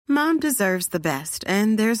Mom deserves the best,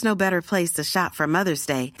 and there's no better place to shop for Mother's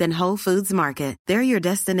Day than Whole Foods Market. They're your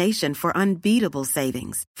destination for unbeatable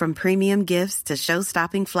savings, from premium gifts to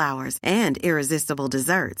show-stopping flowers and irresistible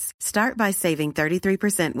desserts. Start by saving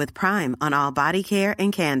 33% with Prime on all body care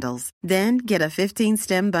and candles. Then get a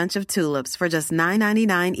 15-stem bunch of tulips for just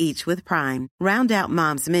 $9.99 each with Prime. Round out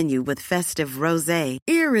Mom's menu with festive rosé,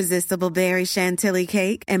 irresistible berry chantilly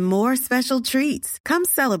cake, and more special treats. Come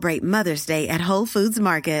celebrate Mother's Day at Whole Foods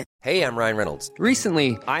Market. Hey, I'm Ryan Reynolds.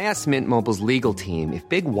 Recently, I asked Mint Mobile's legal team if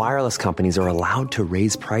big wireless companies are allowed to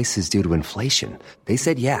raise prices due to inflation. They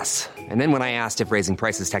said yes. And then when I asked if raising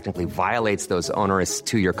prices technically violates those onerous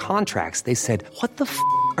two-year contracts, they said, "What the f***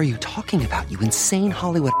 are you talking about, you insane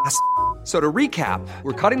Hollywood ass?" So to recap,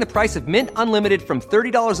 we're cutting the price of Mint Unlimited from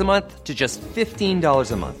 $30 a month to just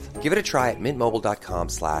 $15 a month. Give it a try at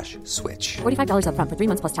mintmobile.com/switch. $45 up front for 3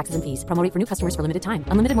 months plus taxes and fees. Promo rate for new customers for limited time.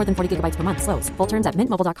 Unlimited more than 40 gigabytes per month. Slows full terms at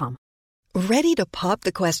mintmobile.com. Ready to pop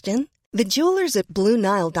the question? The jewelers at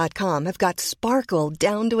BlueNile.com have got sparkle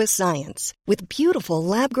down to a science with beautiful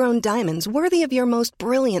lab-grown diamonds worthy of your most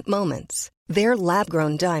brilliant moments. Their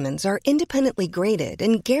lab-grown diamonds are independently graded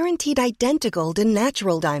and guaranteed identical to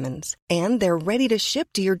natural diamonds, and they're ready to ship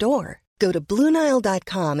to your door. Go to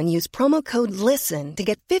BlueNile.com and use promo code LISTEN to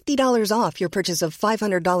get $50 off your purchase of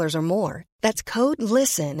 $500 or more. That's code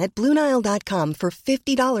LISTEN at BlueNile.com for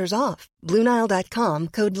 $50 off. BlueNile.com,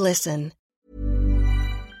 code LISTEN.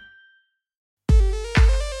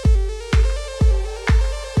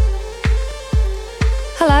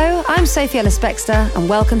 Hello, I'm Sophie Ellis-Bextor and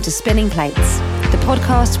welcome to Spinning Plates, the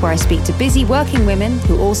podcast where I speak to busy working women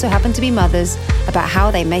who also happen to be mothers about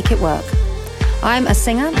how they make it work. I'm a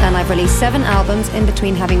singer and I've released 7 albums in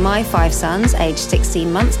between having my 5 sons, aged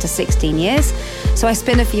 16 months to 16 years, so I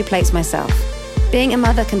spin a few plates myself. Being a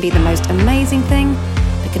mother can be the most amazing thing,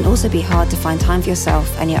 but can also be hard to find time for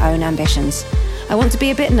yourself and your own ambitions. I want to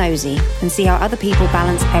be a bit nosy and see how other people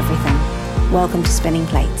balance everything. Welcome to Spinning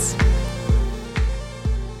Plates.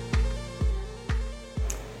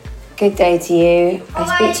 Good day to you.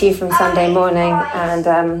 I speak to you from Sunday morning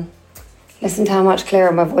and listen to how much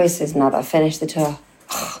clearer my voice is now that I've finished the tour.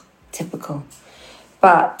 Typical.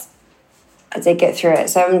 But I did get through it.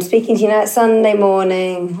 So I'm speaking to you now. It's Sunday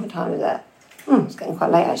morning. What time is it? It's getting quite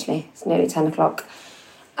late actually. It's nearly 10 o'clock.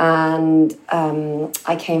 And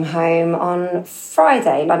I came home on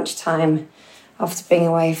Friday lunchtime after being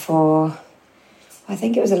away for, I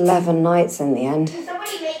think it was 11 nights in the end.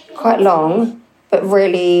 Quite long. But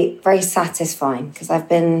really very satisfying because I've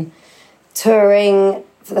been touring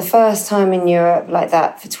for the first time in Europe like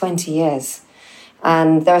that for 20 years.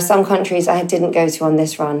 And there are some countries I didn't go to on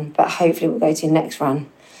this run, but hopefully we'll go to next run.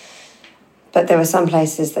 But there were some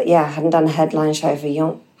places that, I hadn't done a headline show for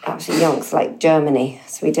absolute yonks, like Germany.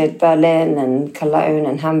 So we did Berlin and Cologne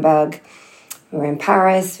and Hamburg. We were in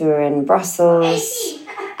Paris, we were in Brussels,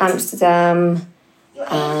 Amsterdam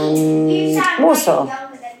and Warsaw.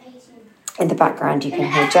 In the background, you can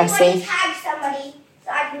hear Jesse.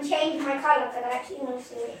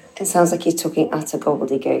 It sounds like he's talking utter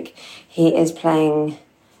gobbledygook. He is playing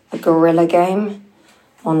a guerrilla game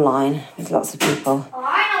online with lots of people.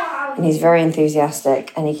 And he's very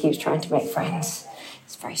enthusiastic and he keeps trying to make friends.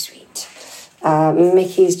 It's very sweet.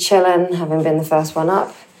 Mickey's chilling, having been the first one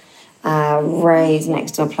up. Ray's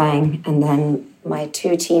next door playing. And then my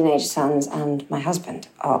 2 teenage sons and my husband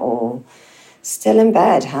are all still in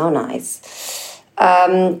bed. How nice.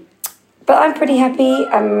 But I'm pretty happy.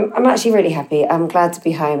 I'm actually really happy. I'm glad to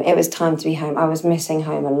be home. It was time to be home. I was missing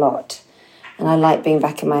home a lot. And I like being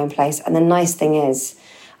back in my own place. And the nice thing is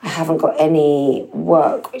I haven't got any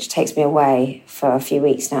work, which takes me away for a few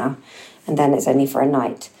weeks now. And then it's only for a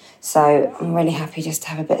night. So I'm really happy just to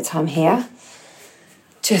have a bit of time here.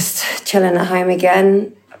 Just chilling at home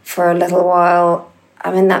again for a little while.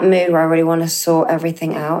 I'm in that mood where I really want to sort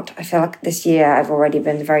everything out. I feel like this year I've already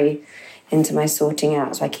been very into my sorting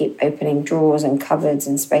out. So I keep opening drawers and cupboards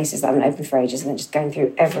and spaces that I haven't opened for ages and then just going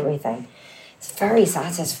through everything. It's very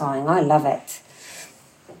satisfying. I love it.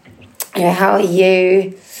 How are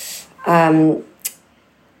you? I'm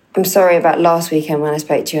sorry about last weekend when I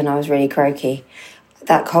spoke to you and I was really croaky.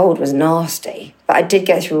 That cold was nasty. But I did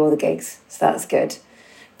get through all the gigs, so that's good.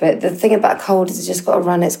 But the thing about cold is it's just got to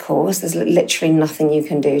run its course. There's literally nothing you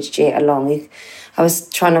can do to G it along. I was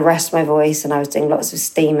trying to rest my voice and I was doing lots of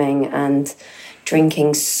steaming and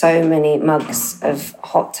drinking so many mugs of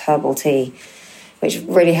hot herbal tea, which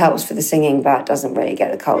really helps for the singing, but doesn't really get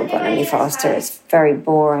the cold gone any faster. It's very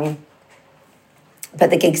boring. But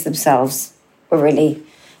the gigs themselves were I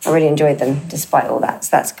really enjoyed them despite all that. So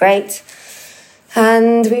that's great.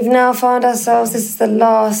 And we've now found ourselves, this is the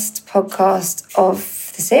last podcast of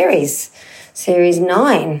for the series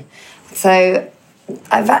 9. So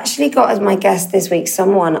I've actually got as my guest this week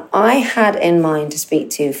someone I had in mind to speak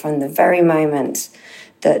to from the very moment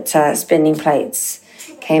that Spinning Plates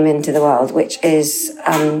came into the world, which is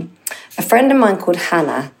a friend of mine called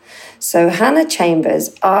Hannah. So Hannah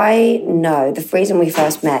Chambers, I know the reason we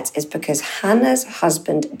first met is because Hannah's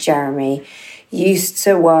husband, Jeremy, used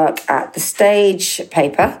to work at the Stage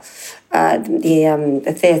paper,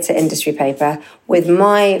 the theatre industry paper, with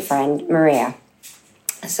my friend Maria.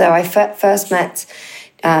 So I first met,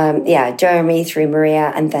 Jeremy through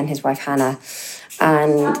Maria and then his wife Hannah.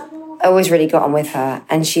 And I always really got on with her.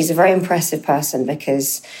 And she's a very impressive person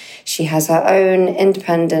because she has her own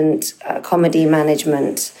independent comedy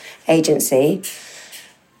management agency.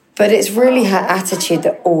 But it's really her attitude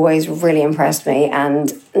that always really impressed me.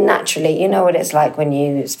 And naturally, you know what it's like when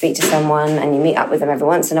you speak to someone and you meet up with them every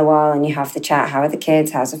once in a while and you have the chat, how are the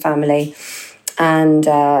kids, how's the family? And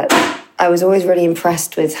I was always really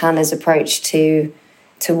impressed with Hannah's approach to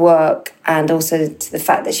work, and also to the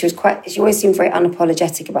fact that she always seemed very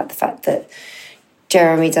unapologetic about the fact that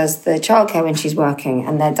Jeremy does the childcare when she's working,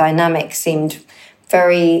 and their dynamic seemed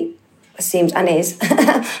and is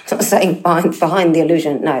not saying behind the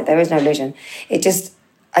illusion. No, there is no illusion. I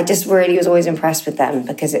just really was always impressed with them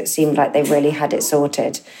because it seemed like they really had it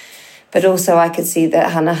sorted. But also I could see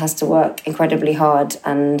that Hannah has to work incredibly hard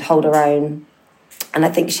and hold her own. And I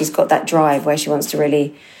think she's got that drive where she wants to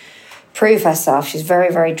really prove herself. She's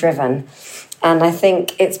very, very driven. And I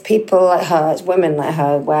think it's people like her, it's women like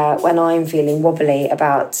her, where when I'm feeling wobbly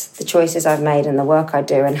about the choices I've made and the work I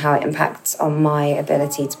do and how it impacts on my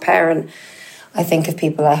ability to parent, I think of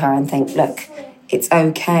people like her and think, look, it's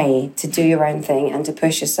okay to do your own thing and to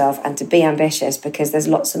push yourself and to be ambitious, because there's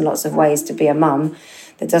lots and lots of ways to be a mum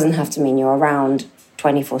that doesn't have to mean you're around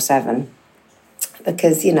 24/7.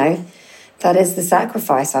 Because, you know, that is the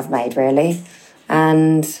sacrifice I've made, really.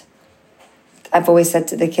 And I've always said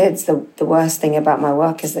to the kids, the worst thing about my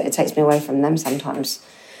work is that it takes me away from them sometimes.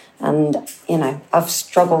 And, you know, I've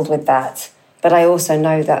struggled with that. But I also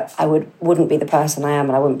know that I wouldn't be the person I am,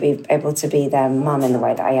 and I wouldn't be able to be their mum in the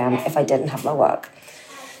way that I am if I didn't have my work.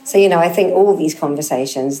 So, you know, I think all these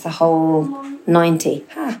conversations, the whole 90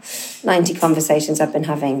 conversations I've been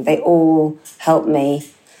having, they all help me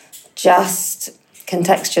just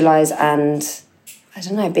contextualise and, I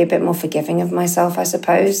don't know, be a bit more forgiving of myself, I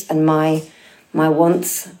suppose, and my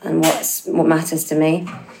wants and what matters to me.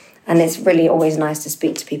 And it's really always nice to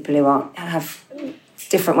speak to people who have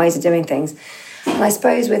different ways of doing things. And I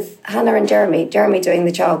suppose with Hannah and Jeremy doing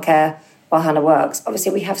the childcare while Hannah works,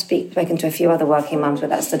 obviously we have spoken to a few other working mums, but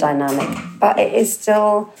that's the dynamic. But it is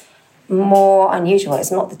still more unusual. It's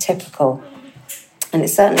not the typical. And it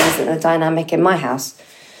certainly isn't the dynamic in my house.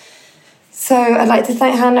 So I'd like to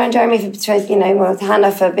thank Hannah and Jeremy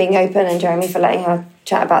Hannah for being open and Jeremy for letting her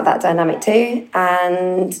chat about that dynamic too.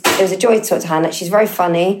 And it was a joy to talk to Hannah. She's very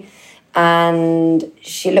funny and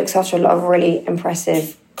she looks after a lot of really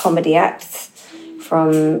impressive comedy acts,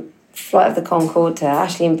 from Flight of the Conchord to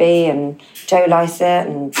Aisling Bea and Joe Lycett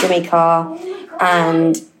and Jimmy Carr.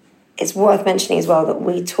 And it's worth mentioning as well that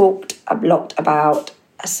we talked a lot about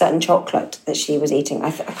a certain chocolate that she was eating. I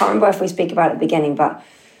can't remember if we speak about it at the beginning, but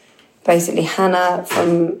basically, Hannah,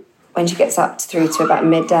 from when she gets up through to about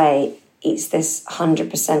midday, eats this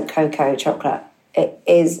 100% cocoa chocolate. It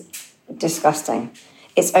is disgusting.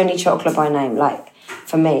 It's only chocolate by name. Like,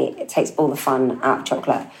 for me, it takes all the fun out of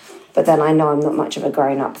chocolate. But then I know I'm not much of a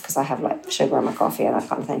grown-up because I have, like, sugar in my coffee and that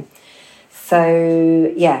kind of thing.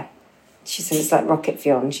 So, yeah, she says it's like rocket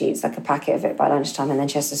fuel, and she eats, like, a packet of it by lunchtime, and then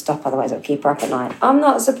she has to stop, otherwise it'll keep her up at night. I'm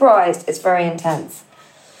not surprised. It's very intense.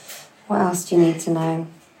 What else do you need to know?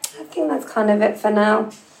 I think that's kind of it for now.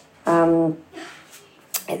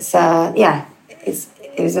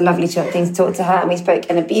 It was a lovely thing to talk to her, and we spoke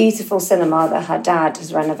in a beautiful cinema that her dad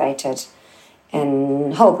has renovated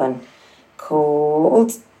in Holborn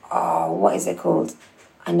called, what is it called?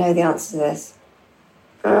 I know the answer to this.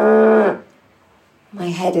 My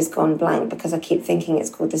head has gone blank because I keep thinking it's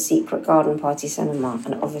called the Secret Garden Party Cinema,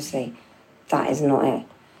 and obviously that is not it.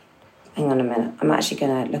 Hang on a minute. I'm actually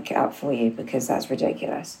going to look it up for you because that's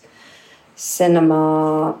ridiculous.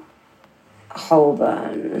 Cinema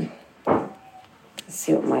Holborn. Let's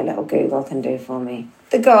see what my little Google can do for me.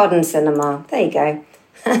 The Garden Cinema. There you go.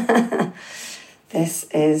 This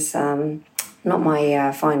is not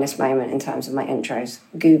my finest moment in terms of my intros.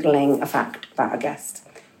 Googling a fact about a guest.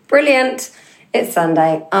 Brilliant. It's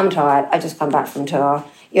Sunday. I'm tired. I just come back from tour.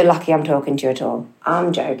 You're lucky I'm talking to you at all.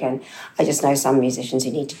 I'm joking. I just know some musicians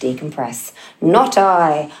who need to decompress. Not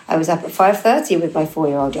I. I was up at 5:30 with my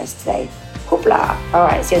 4-year-old yesterday. Hoopla. All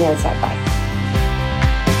right, see you on the other side. Bye.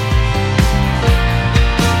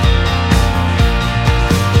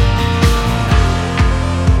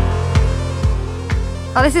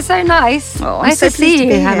 Oh, this is so nice. Oh, I'm nice so to pleased see to you,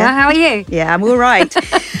 be here. Hannah. How are you? Yeah, I'm all right.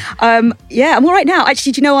 I'm all right now.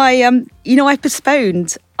 Actually, do you know I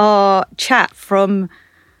postponed our chat from.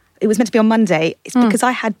 It was meant to be on Monday. It's because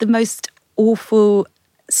I had the most awful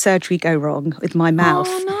surgery go wrong with my mouth,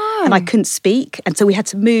 and I couldn't speak, and so we had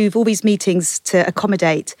to move all these meetings to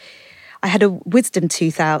accommodate. I had a wisdom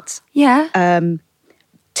tooth out. Yeah.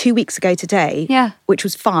 2 weeks ago today. Yeah. Which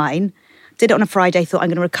was fine. Did it on a Friday. Thought I'm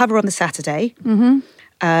going to recover on the Saturday.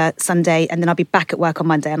 Sunday, and then I'll be back at work on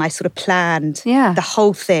Monday. And I sort of planned the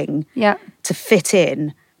whole thing to fit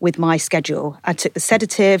in with my schedule. I took the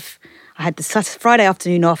sedative. I had the Friday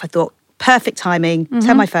afternoon off. I thought, perfect timing,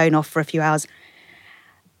 turn my phone off for a few hours.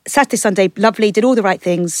 Saturday, Sunday, lovely, did all the right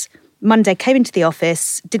things. Monday, came into the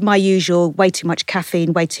office, did my usual, way too much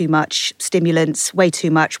caffeine, way too much stimulants, way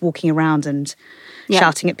too much walking around and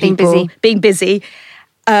shouting at people. Being busy.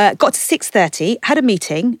 Got to 6:30, had a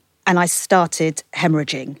meeting, and I started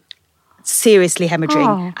hemorrhaging. Seriously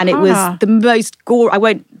hemorrhaging. And it was the most I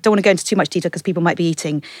don't want to go into too much detail because people might be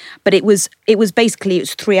eating, but it was basically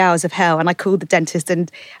 3 hours of hell. And I called the dentist,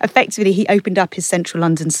 and effectively he opened up his central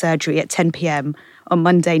London surgery at 10 p.m. on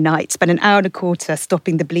Monday night, spent an hour and a quarter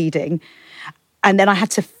stopping the bleeding. And then I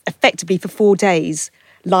had to effectively for 4 days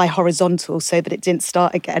lie horizontal so that it didn't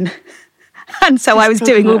start again. And so I was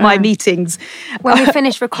doing all my meetings. When we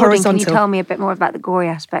finish recording, can you horizontal. tell me a bit more about the gory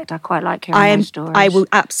aspect? I quite like hearing those stories. I will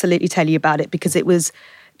absolutely tell you about it because it was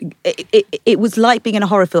like being in a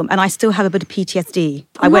horror film, and I still have a bit of PTSD.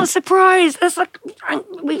 I'm not surprised. That's like,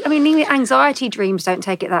 even anxiety dreams don't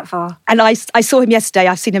take it that far. And I saw him yesterday.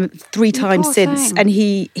 I've seen him 3 times since, thing. and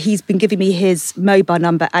he's been giving me his mobile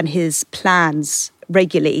number and his plans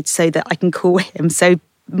regularly so that I can call him. So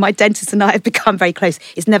my dentist and I have become very close.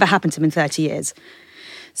 It's never happened to him in 30 years.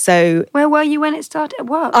 So where were you when it started at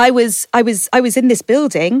work? I was in this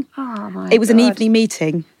building. Oh my It was an God. evening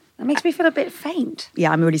meeting. That makes me feel a bit faint.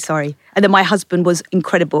 Yeah, I'm really sorry. And then my husband was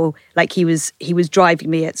incredible. Like he was driving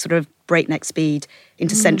me at sort of breakneck speed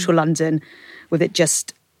into central London with it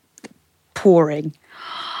just pouring.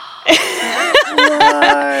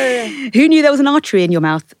 Who knew there was an artery in your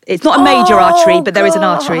mouth? It's not a major artery, but there is an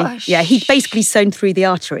artery. Yeah, he'd basically sewn through the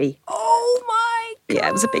artery. Oh my God. Yeah,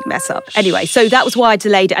 it was a big mess up. Anyway, so that was why I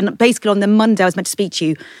delayed it. And basically on the Monday I was meant to speak to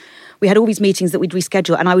you, we had all these meetings that we'd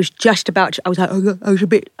reschedule, and I was just about to,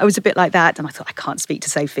 I was a bit like that, and I thought, I can't speak to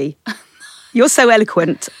Sophie. You're so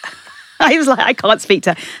eloquent. I was like, I can't speak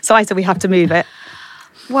to her. So I said, we have to move it.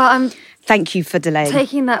 Well, Thank you for delaying.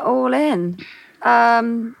 taking that all in.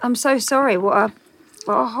 I'm so sorry. What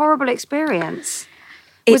a horrible experience.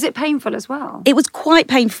 Was it painful as well? It was quite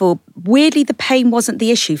painful. Weirdly, the pain wasn't the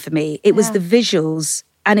issue for me. It was the visuals,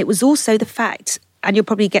 and it was also the fact, and you'll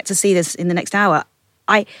probably get to see this in the next hour,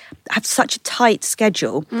 I have such a tight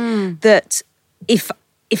schedule that if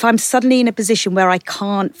I'm suddenly in a position where I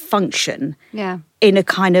can't function in a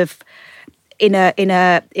kind of in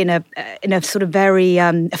a sort of very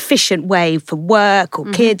efficient way for work or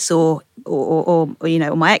kids or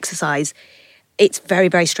my exercise, it's very,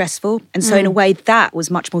 very stressful. And so in a way that was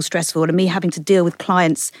much more stressful, and me having to deal with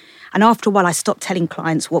clients. And after a while I stopped telling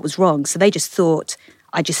clients what was wrong. So they just thought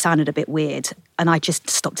I just sounded a bit weird, and I just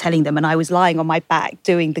stopped telling them. And I was lying on my back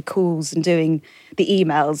doing the calls and doing the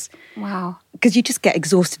emails. Wow. Because you just get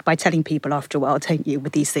exhausted by telling people after a while, don't you,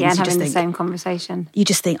 with these things? Yeah, and you having just the same conversation. You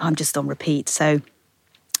just think, I'm just on repeat. So,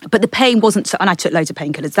 but the pain wasn't so, and I took loads of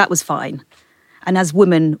painkillers. That was fine. And as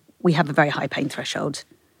women, we have a very high pain threshold.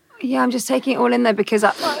 Yeah, I'm just taking it all in there because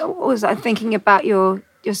I was thinking about your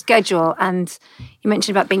schedule, and you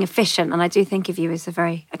mentioned about being efficient, and I do think of you as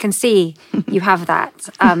I can see you have that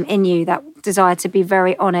in you, that desire to be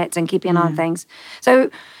very on it and keeping an eye on things.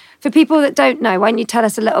 So for people that don't know, why don't you tell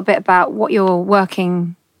us a little bit about what your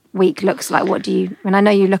working week looks like? I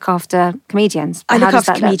know you look after comedians. I look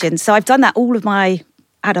after comedians. So I've done that all of my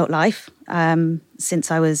adult life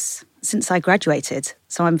since I graduated.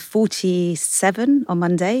 So I'm 47 on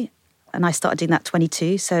Monday, and I started doing that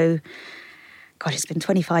 22. So, God, it's been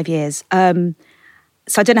 25 years. So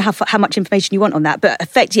I don't know how much information you want on that, but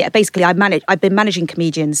basically I've been managing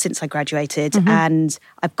comedians since I graduated, and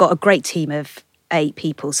I've got a great team of 8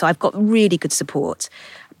 people. So I've got really good support.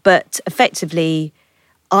 But effectively,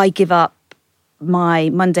 I give up my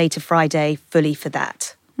Monday to Friday fully for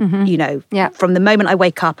that. From the moment I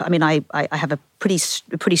wake up, I mean, I have a pretty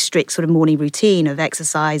strict sort of morning routine of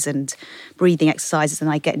exercise and breathing exercises, and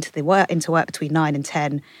I get into work between 9 and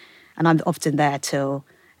 10, and I'm often there till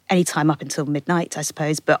any time up until midnight, I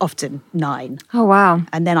suppose, but often 9. Oh, wow.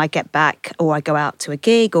 And then I get back, or I go out to a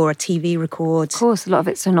gig or a TV record. Of course, a lot of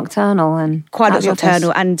it's so nocturnal and quite a lot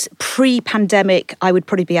nocturnal. And pre-pandemic, I would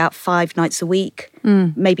probably be out 5 nights a week.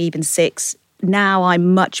 maybe even 6. Now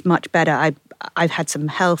I'm much, much better. I've had some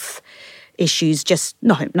health issues, just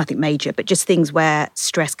nothing major, but just things where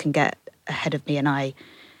stress can get ahead of me, and I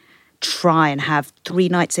try and have 3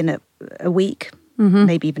 nights in a week,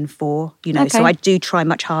 maybe even 4, So I do try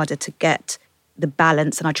much harder to get the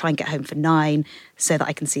balance, and I try and get home for 9 so that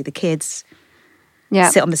I can see the kids,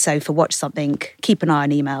 sit on the sofa, watch something, keep an eye on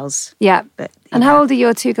emails. Yeah. And how old are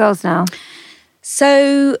your 2 girls now?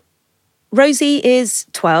 So Rosie is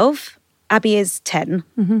 12, Abby is 10.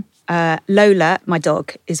 Lola, my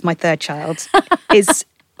dog, is my 3rd child, is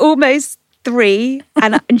almost 3,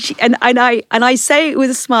 and I say it with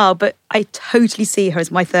a smile, but I totally see her as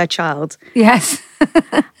my 3rd child. Yes.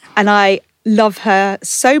 And I love her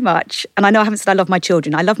so much. And I know I haven't said I love my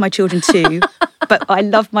children. I love my children too, but I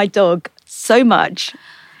love my dog so much.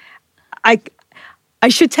 I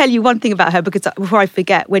should tell you one thing about her before I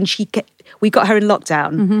forget. When we got her in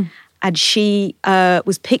lockdown, and she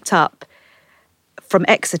was picked up from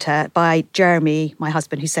Exeter by Jeremy, my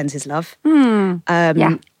husband, who sends his love.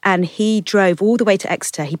 And he drove all the way to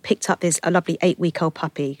Exeter. He picked up a lovely 8-week-old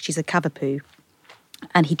puppy. She's a Cavapoo.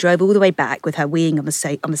 And he drove all the way back with her weeing on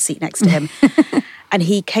the seat next to him. And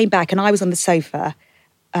he came back, and I was on the sofa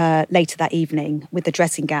later that evening with the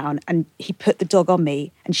dressing gown, and he put the dog on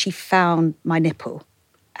me, and she found my nipple.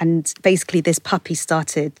 And basically this puppy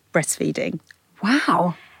started breastfeeding.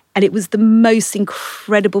 Wow. And it was the most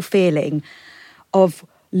incredible feeling of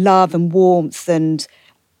love and warmth and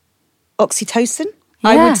oxytocin,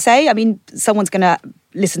 I would say. I mean, someone's going to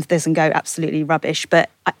listen to this and go, absolutely rubbish, but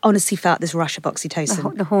I honestly felt this rush of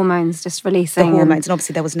oxytocin. The hormones just releasing. The hormones, and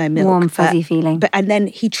obviously there was no milk. Warm, fuzzy feeling. And then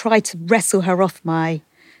he tried to wrestle her off my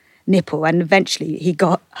nipple, and eventually he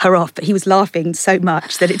got her off, but he was laughing so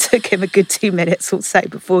much that it took him a good 2 minutes or so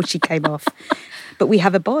before she came off. But we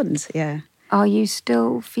have a bond, yeah. Are you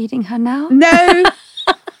still feeding her now? No.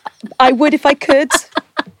 I would if I could.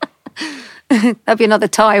 That'd be another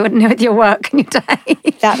tie, wouldn't it, with your work and your day?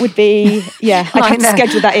 That would be, I'd have to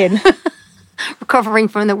schedule that in. Recovering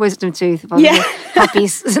from the wisdom tooth while the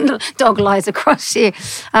puppy's dog lies across you.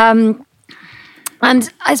 And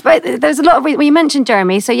I suppose there's a lot of, you mentioned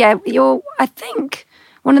Jeremy, so you're, I think,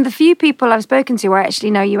 one of the few people I've spoken to where I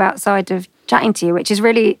actually know you outside of chatting to you, which is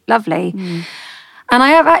really lovely. And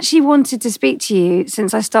I have actually wanted to speak to you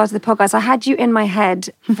since I started the podcast. I had you in my head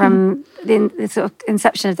from the sort of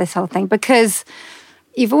inception of this whole thing, because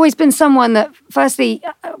you've always been someone that, firstly,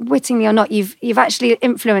 wittingly or not, you've actually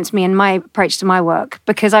influenced me in my approach to my work,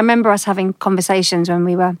 because I remember us having conversations when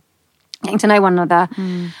we were getting to know one another.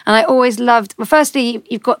 And I always loved, well, firstly,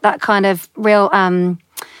 you've got that kind of real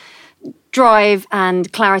drive and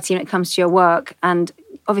clarity when it comes to your work, and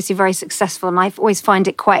obviously very successful, and I always find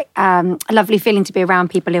it quite a lovely feeling to be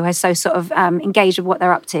around people who are so sort of engaged with what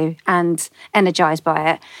they're up to and energised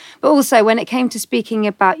by it. But also when it came to speaking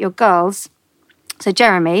about your girls, so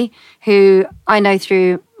Jeremy, who I know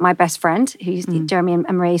through my best friend, who's Jeremy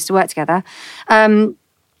and Maria used to work together, in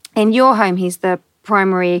your home he's the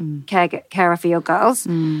primary carer for your girls,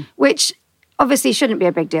 which obviously shouldn't be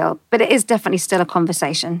a big deal, but it is definitely still a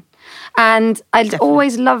conversation. And I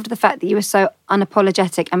always loved the fact that you were so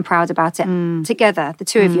unapologetic and proud about it together. The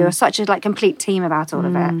two of you are such a complete team about all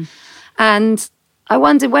of it. And I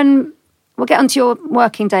wondered when, we'll get onto your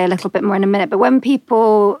working day a little bit more in a minute, but when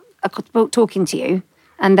people are talking to you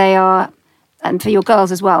and they are, and for your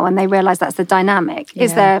girls as well, when they realise that's the dynamic,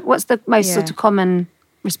 what's the most sort of common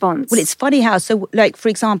response? Well, it's funny how, so like, for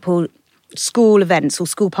example, school events or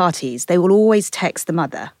school parties, they will always text the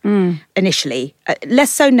mother initially. Less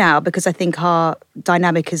so now, because I think our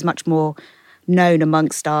dynamic is much more known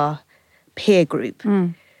amongst our peer group.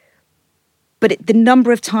 But the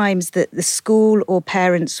number of times that the school or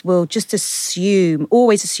parents will just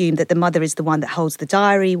always assume that the mother is the one that holds the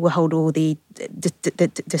diary, will hold all the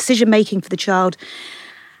decision-making for the child.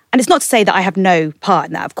 And it's not to say that I have no part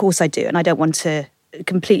in that. Of course I do, and I don't want to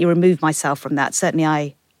completely remove myself from that.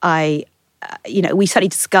 Certainly we certainly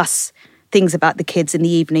discuss things about the kids in the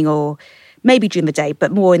evening or maybe during the day,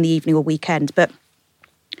 but more in the evening or weekend. But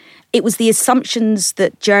it was the assumptions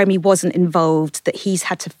that Jeremy wasn't involved that he's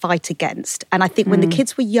had to fight against. And I think when the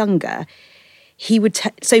kids were younger, he would...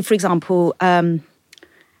 So, for example, I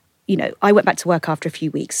went back to work after a few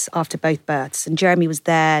weeks after both births, and Jeremy was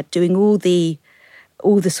there doing all the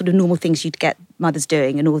sort of normal things you'd get mothers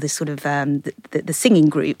doing, and all this sort of the singing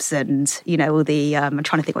groups, and all the I'm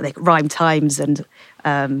trying to think what they rhyme times and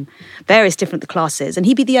various different classes, and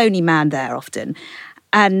he'd be the only man there often.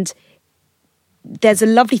 And there's a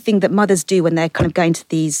lovely thing that mothers do when they're kind of going to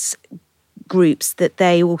these groups that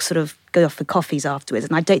they all sort of go off for coffees afterwards.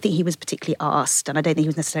 And I don't think he was particularly asked, and I don't think he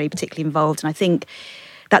was necessarily particularly involved. And I think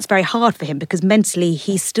that's very hard for him because mentally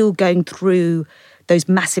he's still going through those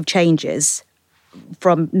massive changes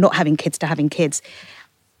from not having kids to having kids.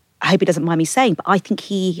 I hope he doesn't mind me saying, but I think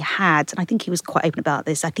he had, and I think he was quite open about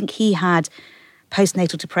this, I think he had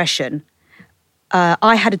postnatal depression.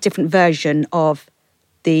 I had a different version of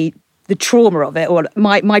the trauma of it, or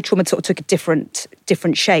my trauma sort of took a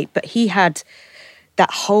different shape, but he had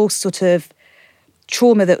that whole sort of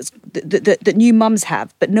trauma that new mums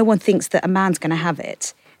have, but no one thinks that a man's going to have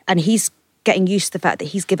it. And he's getting used to the fact that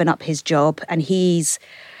he's given up his job and he's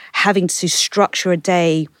having to structure a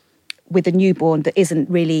day with a newborn that isn't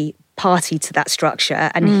really party to that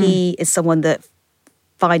structure. And he is someone that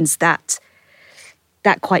finds that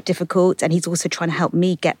quite difficult. And he's also trying to help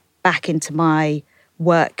me get back into my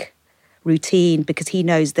work routine because he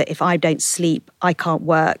knows that if I don't sleep, I can't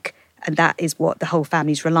work. And that is what the whole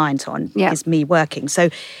family's reliant on, is me working. So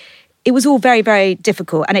it was all very, very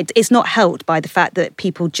difficult. And it's not helped by the fact that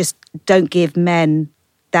people just don't give men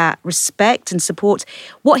that respect and support.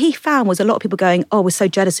 What he found was a lot of people going, oh, we're so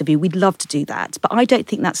jealous of you, we'd love to do that. But I don't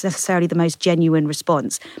think that's necessarily the most genuine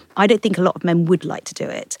response. I don't think a lot of men would like to do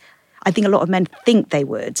it. I think a lot of men think they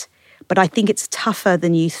would, but I think it's tougher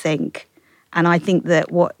than you think. And I think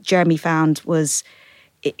that what Jeremy found was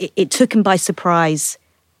it took him by surprise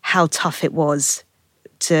how tough it was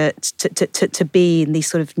to be in these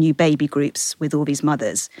sort of new baby groups with all these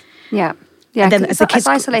mothers. Yeah. Yeah, and then it's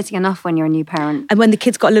isolating enough when you're a new parent. And when the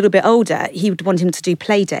kids got a little bit older, he would want him to do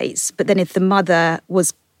play dates. But then if the mother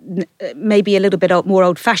was maybe a little bit more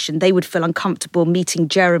old-fashioned, they would feel uncomfortable meeting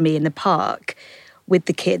Jeremy in the park with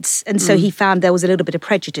the kids. And so he found there was a little bit of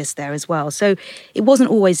prejudice there as well. So it wasn't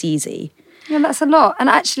always easy. Yeah, that's a lot. And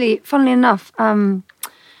actually, funnily enough,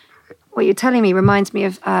 what you're telling me reminds me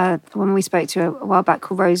of when we spoke to a while back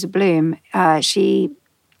called Rosa Bloom. She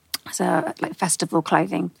has like festival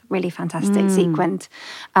clothing, really fantastic sequined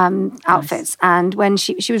outfits. And when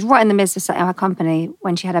she was right in the midst of setting up her company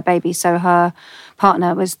when she had her baby. So her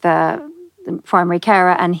partner was the primary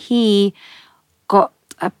carer, and he got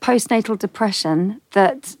a postnatal depression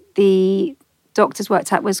that the doctors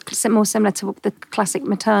worked out was more similar to the classic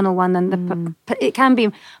maternal one than it can be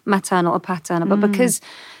maternal or paternal, but because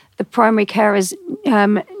the primary carer's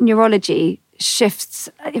neurology shifts,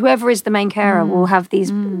 whoever is the main carer will have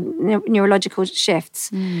these neurological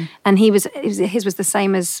shifts, and his was the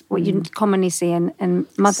same as what you commonly see in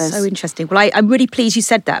mothers. So interesting. Well, I'm really pleased you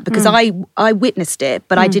said that because I witnessed it,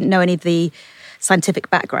 but I didn't know any of the scientific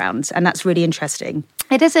background, and that's really interesting.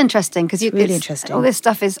 It is interesting because really interesting. All this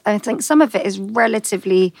stuff is, I think some of it is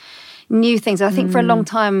relatively new things. I think for a long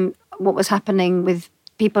time what was happening with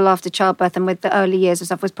people after childbirth and with the early years and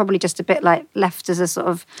stuff was probably just a bit like left as a sort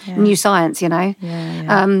of new science, you know.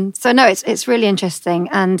 So no, it's really interesting.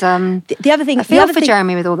 And the other thing, I feel for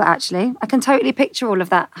Jeremy with all that. Actually, I can totally picture all of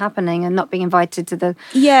that happening and not being invited to the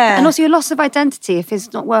and also your loss of identity if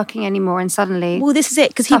he's not working anymore and suddenly. Well, this is it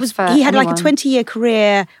because he had like a 20-year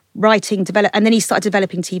career writing, and then he started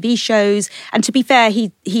developing TV shows. And to be fair,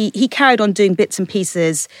 he carried on doing bits and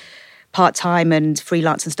pieces, part-time and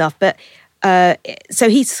freelance and stuff, but. So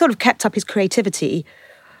he sort of kept up his creativity.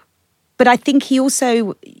 But I think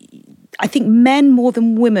men more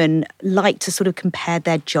than women like to sort of compare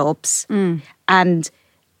their jobs. And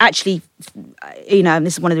actually, you know, and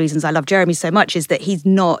this is one of the reasons I love Jeremy so much, is that he's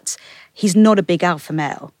not a big alpha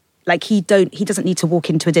male. Like he doesn't need to walk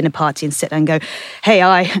into a dinner party and sit there and go, hey,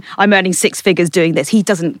 I'm earning 6 figures doing this. He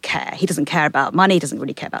doesn't care. He doesn't care about money. He doesn't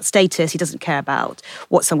really care about status. He doesn't care about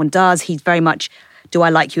what someone does. He's very much, do I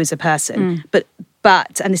like you as a person?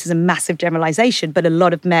 But, and this is a massive generalization, but a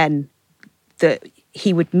lot of men that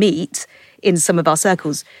he would meet in some of our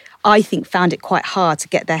circles, I think found it quite hard to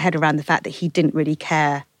get their head around the fact that he didn't really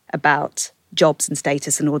care about jobs and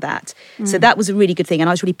status and all that. So that was a really good thing. And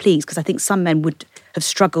I was really pleased because I think some men would have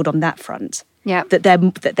struggled on that front. Yeah.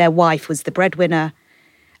 That their wife was the breadwinner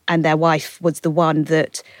and their wife was the one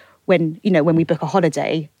that when we book a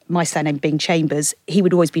holiday, my surname being Chambers, he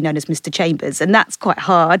would always be known as Mr. Chambers. And that's quite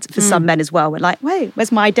hard for some men as well. We're like, wait,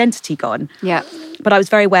 where's my identity gone? Yeah. But I was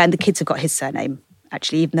very aware, and the kids have got his surname,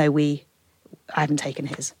 actually, even though I haven't taken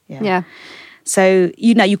his. Yeah. So,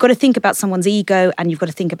 you've got to think about someone's ego and you've got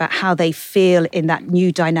to think about how they feel in that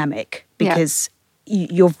new dynamic because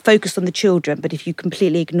you're focused on the children, but if you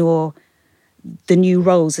completely ignore the new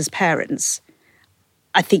roles as parents,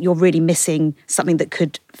 I think you're really missing something that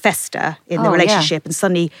could fester in the relationship and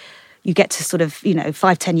suddenly you get to sort of,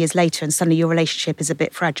 5-10 years later and suddenly your relationship is a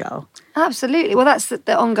bit fragile. Absolutely. Well, that's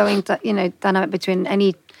the ongoing, dynamic between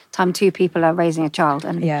any time two people are raising a child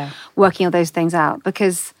and working all those things out,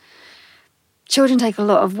 because children take a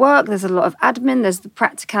lot of work. There's a lot of admin. There's the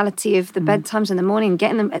practicality of the bedtimes in the morning,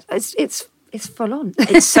 getting them. It's full on.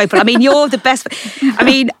 It's so full. I mean, you're the best. I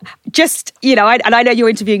mean, just, you know, and I know you're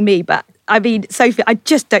interviewing me, but I mean, Sophie, I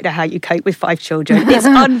just don't know how you cope with 5 children. It's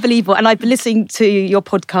unbelievable. And I've been listening to your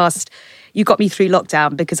podcast. You got me through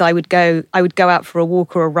lockdown, because I would go out for a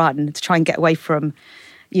walk or a run to try and get away from,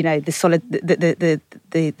 you know, the sort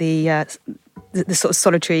of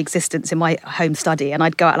solitary existence in my home study, and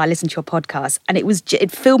I'd go out and I listened to your podcast, and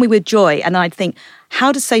it filled me with joy. And I'd think,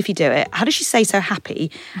 how does Sophie do it? How does she stay so happy?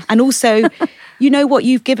 And also, you know what?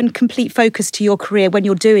 You've given complete focus to your career when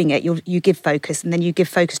you're doing it. You give focus, and then you give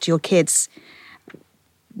focus to your kids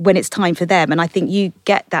when it's time for them. And I think you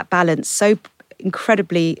get that balance so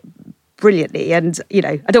incredibly brilliantly. And, you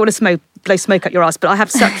know, I don't want to blow smoke up your ass, but I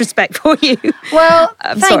have such respect for you. Well,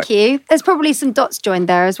 thank you. There's probably some dots joined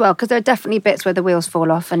there as well, because there are definitely bits where the wheels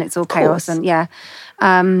fall off and it's all chaos.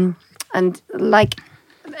 And and like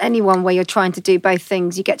anyone where you're trying to do both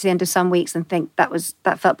things, you get to the end of some weeks and think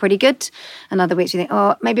that felt pretty good, and other weeks you think,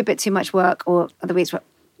 oh, maybe a bit too much work, or other weeks were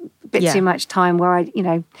a bit too much time where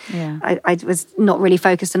I was not really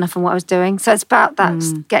focused enough on what I was doing. So it's about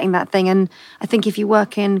that, getting that thing. And I think if you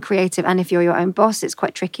work in creative and if you're your own boss, it's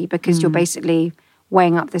quite tricky, because you're basically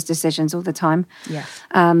weighing up those decisions all the time. Yeah.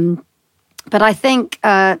 But I think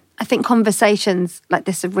conversations like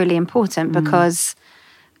this are really important, because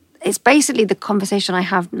it's basically the conversation I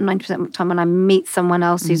have 90% of the time when I meet someone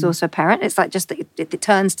else who's also a parent. It's like just that it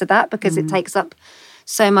turns to that, because it takes up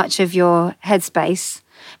so much of your headspace.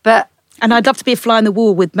 And I'd love to be a fly on the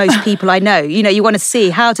wall with most people I know. You know, you want to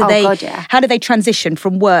see how do they transition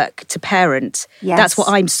from work to parent. Yes. That's what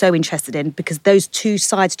I'm so interested in, because those two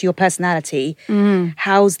sides to your personality,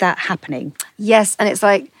 how's that happening? Yes, and it's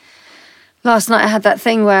like, last night I had that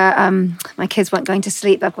thing where my kids weren't going to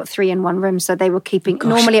sleep. I've got 3 in one room, so they were keeping... Gosh.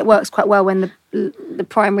 Normally it works quite well when the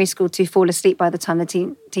primary school to fall asleep by the time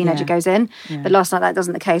the teenager goes in. Yeah. But last night that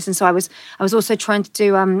wasn't the case. And so I was also trying to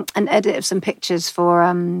do an edit of some pictures for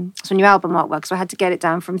some new album artwork. So I had to get it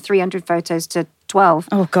down from 300 photos to 12.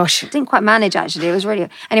 Oh, gosh. I didn't quite manage, actually. It was really...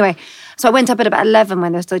 Anyway, so I went up at about 11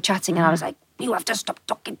 when they were still chatting, and I was like, you have to stop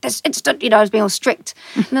talking this instant. You know, I was being all strict.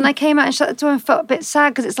 And then I came out and shut the door and felt a bit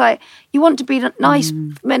sad, because it's like, you want to be nice,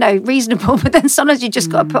 you know, reasonable, but then sometimes you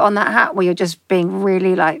just got to put on that hat where you're just being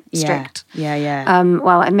really, like, strict. Yeah.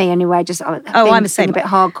 Well, and me anyway, just I'm the same. A bit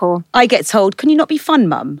hardcore. I get told, can you not be fun,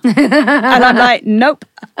 Mum? And I'm like, nope.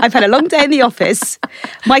 I've had a long day in the office.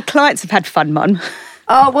 My clients have had fun, Mum.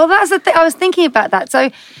 Oh, well, that's the thing. I was thinking about that.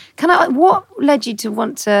 So what led you to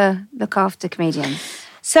want to look after comedians?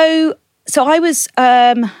 So I was,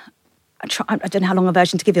 I don't know how long a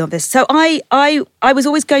version to give you on this. So I was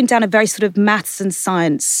always going down a very sort of maths and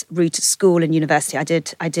science route at school and university. I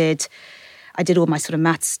did all my sort of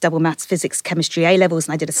maths, double maths, physics, chemistry, A-levels,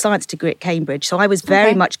 and I did a science degree at Cambridge. So I was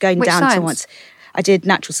very much going down towards... I did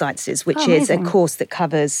natural sciences, which is a course that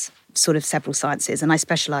covers sort of several sciences, and I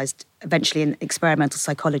specialised eventually in experimental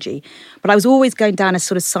psychology. But I was always going down a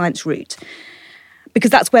sort of science route, because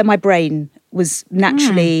that's where my brain was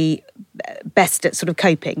naturally best at sort of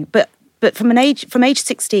coping. But from age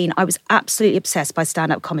 16, I was absolutely obsessed by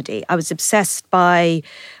stand-up comedy. I was obsessed by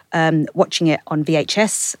watching it on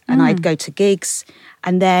VHS, and I'd go to gigs.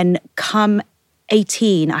 And then come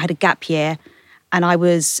 18, I had a gap year, and I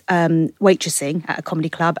was waitressing at a comedy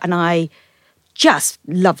club, and I just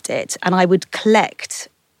loved it. And I would collect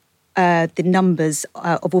the numbers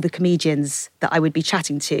of all the comedians that I would be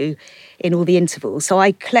chatting to in all the intervals. So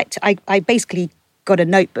I basically got a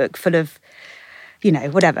notebook full of, you know,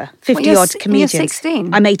 whatever, 50-odd comedians. You're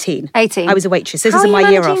 16? I'm 18. 18. I was a waitress. This is my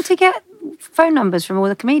year off. How are you managing to get phone numbers from all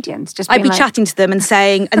the comedians? I'd be chatting to them and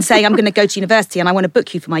saying, I'm going to go to university and I want to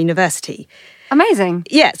book you for my university. Amazing.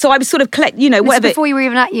 Yeah, so I was sort of whatever. Before you were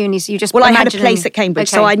even at uni, so you just... Well, I had a place at Cambridge,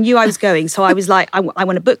 so I knew I was going. So I was like, I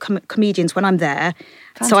want to book comedians when I'm there.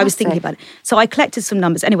 Fantastic. So I was thinking about it. So I collected some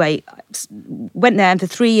numbers. Anyway, went there for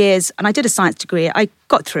 3 years, and I did a science degree. I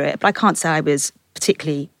got through it, but I can't say I was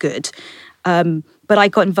particularly good. But I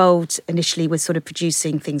got involved initially with sort of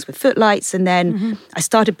producing things with Footlights, and then I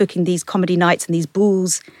started booking these comedy nights and these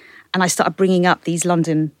balls, and I started bringing up these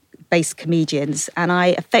London-based comedians, and I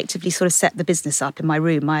effectively sort of set the business up in my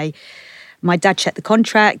room. My dad checked the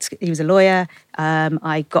contract. He was a lawyer.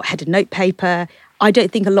 I got headed notepaper. I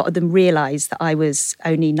don't think a lot of them realised that I was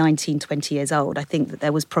only 19, 20 years old. I think that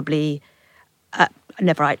there was probably... I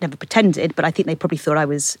never pretended, but I think they probably thought I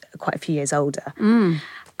was quite a few years older.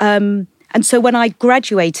 And so when I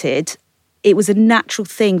graduated, it was a natural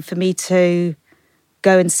thing for me to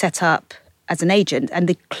go and set up as an agent. And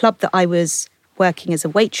the club that I was working as a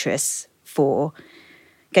waitress for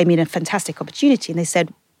gave me a fantastic opportunity. And they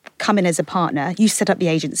said, come in as a partner, you set up the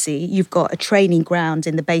agency, you've got a training ground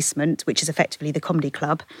in the basement, which is effectively the comedy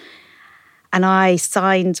club. And I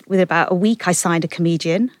signed, within about a week, I signed a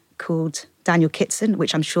comedian called Daniel Kitson,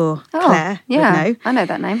 which I'm sure Claire would know. I know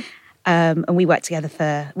that name. And we went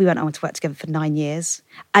on to work together for 9 years.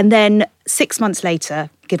 And then 6 months later,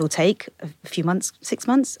 give or take, a few months, 6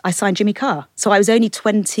 months, I signed Jimmy Carr. So I was only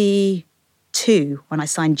 22 when I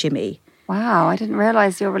signed Jimmy. Wow, I didn't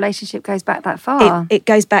realise your relationship goes back that far. It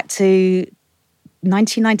goes back to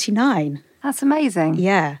 1999. That's amazing.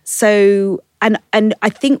 Yeah. So, and I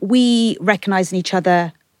think we recognise in each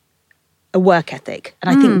other a work ethic. And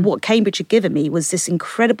I think what Cambridge had given me was this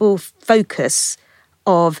incredible focus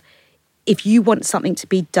of, if you want something to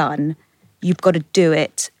be done, you've got to do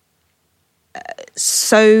it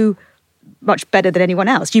so much better than anyone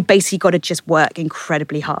else. You basically got to just work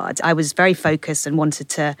incredibly hard. I was very focused and wanted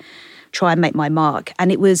to try and make my mark.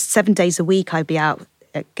 And it was 7 days a week. I'd be out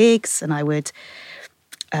at gigs, and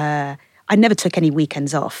I never took any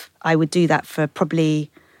weekends off. I would do that for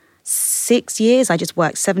probably 6 years. I just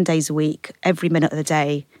worked 7 days a week, every minute of the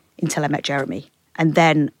day, until I met Jeremy. And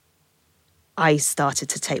then I started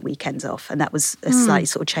to take weekends off, and that was a slight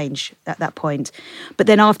sort of change at that point. But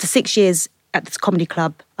then after 6 years at this comedy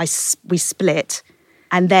club, we split,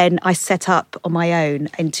 and then I set up on my own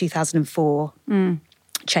in 2004,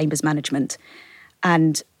 Chambers Management,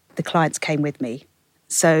 and the clients came with me.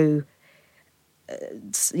 So,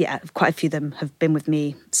 quite a few of them have been with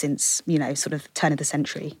me since, sort of turn of the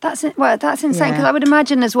century. That's insane, because I would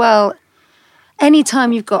imagine as well,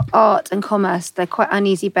 anytime you've got art and commerce, they're quite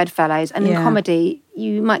uneasy bedfellows. And in comedy,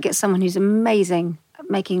 you might get someone who's amazing at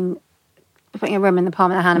putting a room in the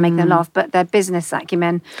palm of their hand and making them laugh, but their business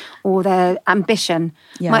acumen or their ambition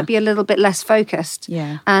might be a little bit less focused.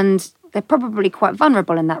 Yeah. And they're probably quite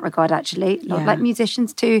vulnerable in that regard, actually, like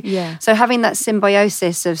musicians too. Yeah. So having that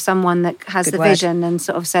symbiosis of someone that has the vision and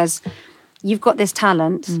sort of says, you've got this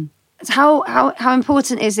talent. How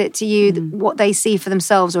important is it to you what they see for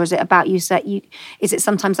themselves, or is it about you? Is it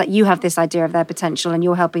sometimes like you have this idea of their potential and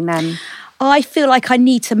you're helping them? I feel like I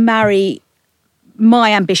need to marry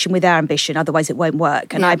my ambition with their ambition, otherwise it won't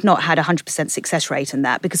work. And I've not had 100% success rate in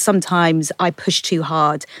that, because sometimes I push too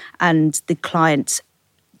hard and the client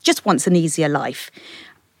just wants an easier life.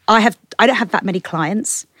 I don't have that many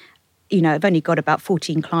clients. I've only got about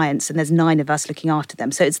 14 clients, and there's 9 of us looking after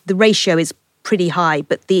them. So the ratio is pretty high,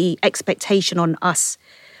 but the expectation on us,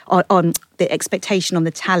 on the expectation on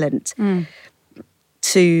the talent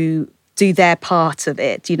to do their part of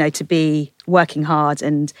it, to be working hard,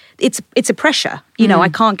 and it's a pressure. I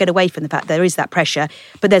can't get away from the fact there is that pressure,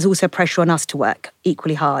 but there's also pressure on us to work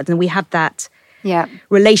equally hard, and we have that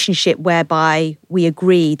relationship whereby we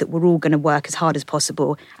agree that we're all going to work as hard as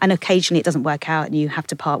possible, and occasionally it doesn't work out and you have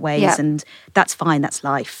to part ways, and that's fine, that's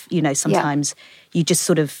life. Sometimes you just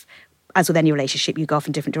sort of, as with any relationship, you go off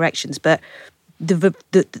in different directions, but the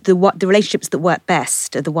relationships that work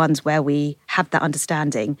best are the ones where we have that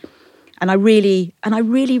understanding. And I really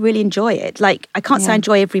enjoy it. Like, I can't say I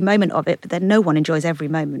enjoy every moment of it, but then no one enjoys every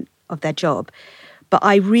moment of their job. But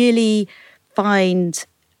I really find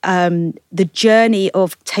the journey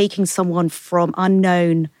of taking someone from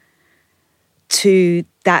unknown to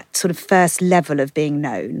that sort of first level of being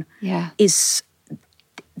known is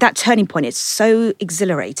that turning point. Is so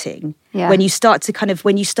exhilarating when you start to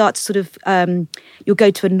sort of you'll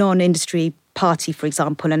go to a non-industry party, for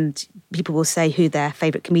example, and people will say who their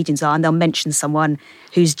favourite comedians are, and they'll mention someone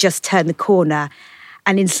who's just turned the corner,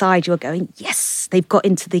 and inside you're going, yes, they've got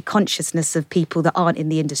into the consciousness of people that aren't in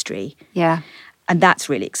the industry. Yeah. And that's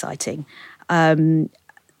really exciting.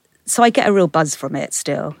 So I get a real buzz from it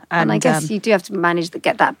still. And I guess you do have to manage to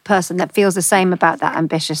get that person that feels the same about that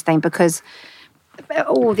ambitious thing, because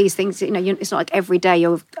all these things, it's not like every day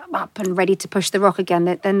you're up and ready to push the rock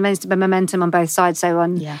again. Then there's the momentum on both sides.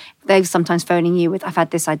 So they're sometimes phoning you with, I've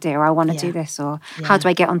had this idea, or I want to do this, or how do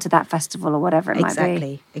I get onto that festival, or whatever it might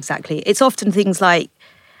be. Exactly. It's often things like,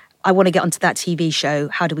 I want to get onto that TV show,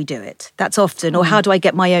 how do we do it? That's often, or how do I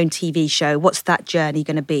get my own TV show? What's that journey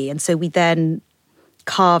going to be? And so we then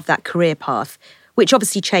carve that career path, which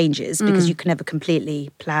obviously changes because you can never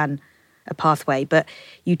completely plan a pathway, but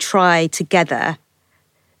you try together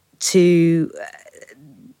to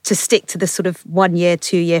stick to the sort of 1 year,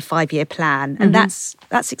 2 year, 5 year plan. And that's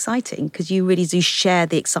exciting, because you really do share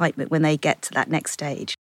the excitement when they get to that next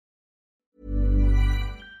stage.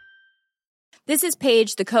 This is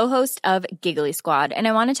Paige, the co-host of Giggly Squad, and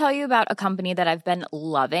I want to tell you about a company that I've been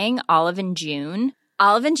loving, Olive & June.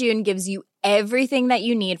 Olive & June gives you everything that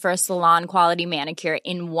you need for a salon-quality manicure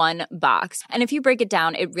in one box. And if you break it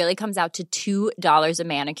down, it really comes out to $2 a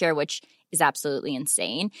manicure, which is absolutely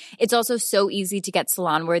insane. It's also so easy to get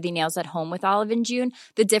salon-worthy nails at home with Olive & June.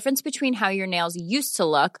 The difference between how your nails used to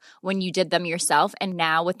look when you did them yourself and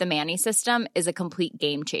now with the Mani system is a complete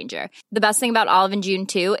game changer. The best thing about Olive & June,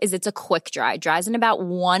 too, is it's a quick dry. Dries in about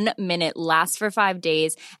 1 minute, lasts for 5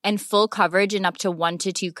 days, and full coverage in up to 1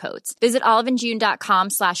 to 2 coats. Visit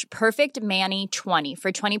oliveandjune.com/perfectmani20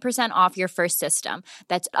 for 20% off your first system.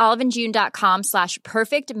 That's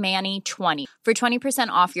oliveandjune.com/perfectmani20 for 20%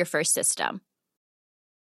 off your first system.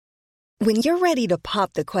 When you're ready to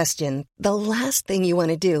pop the question, the last thing you want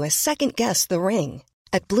to do is second-guess the ring.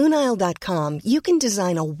 At BlueNile.com, you can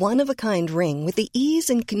design a one-of-a-kind ring with the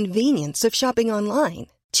ease and convenience of shopping online.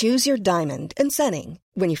 Choose your diamond and setting.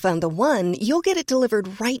 When you find the one, you'll get it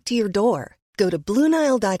delivered right to your door. Go to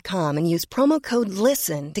BlueNile.com and use promo code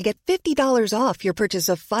LISTEN to get $50 off your purchase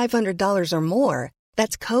of $500 or more.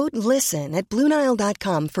 That's code LISTEN at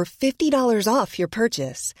BlueNile.com for $50 off your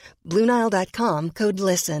purchase. BlueNile.com, code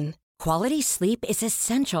LISTEN. Quality sleep is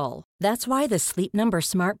essential. That's why the Sleep Number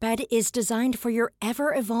Smart Bed is designed for your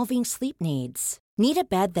ever-evolving sleep needs. Need a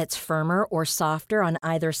bed that's firmer or softer on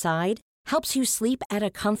either side? Helps you sleep at a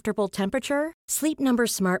comfortable temperature? Sleep Number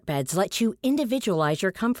Smart Beds let you individualize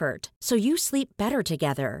your comfort, so you sleep better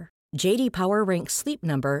together. J.D. Power ranks Sleep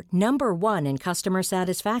Number number 1 in customer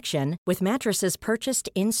satisfaction with mattresses purchased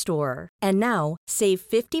in-store. And now, save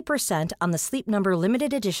 50% on the Sleep Number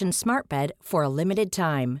Limited Edition Smart Bed for a limited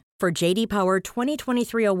time. For J.D. Power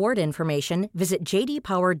 2023 award information, visit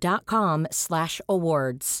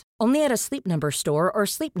jdpower.com/awards. Only at a Sleep Number store or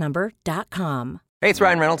sleepnumber.com. Hey, it's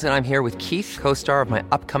Ryan Reynolds, and I'm here with Keith, co-star of my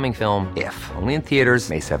upcoming film, If, only in theaters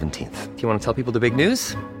May 17th. Do you want to tell people the big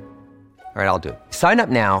news? All right, I'll do it. Sign up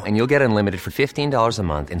now and you'll get unlimited for $15 a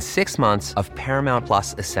month and 6 months of Paramount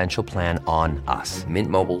Plus Essential Plan on us.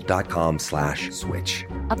 MintMobile.com/switch.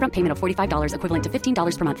 Upfront payment of $45 equivalent to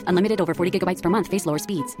 $15 per month. Unlimited over 40 gigabytes per month. Face lower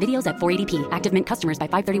speeds. Videos at 480p. Active Mint customers by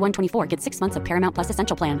 531.24 get 6 months of Paramount Plus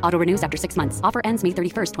Essential Plan. Auto renews after 6 months. Offer ends May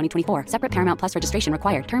 31st, 2024. Separate Paramount Plus registration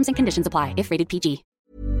required. Terms and conditions apply if rated PG.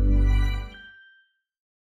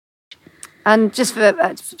 And just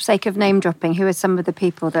for sake of name dropping, who are some of the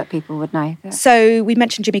people that people would know? So we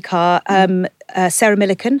mentioned Jimmy Carr, Sarah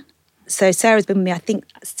Millican. So Sarah's been with me, I think,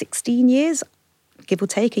 16 years, give or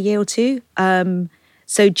take, a year or two.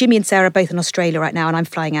 So Jimmy and Sarah are both in Australia right now, and I'm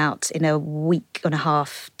flying out in a week and a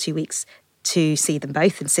half, 2 weeks, to see them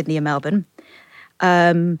both in Sydney and Melbourne.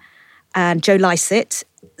 And Joe Lycett.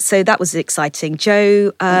 So that was exciting.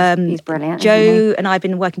 Joe, he's brilliant. Joe and I have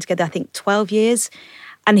been working together, I think, 12 years.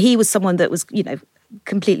 And he was someone that was,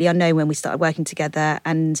 completely unknown when we started working together.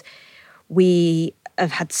 And we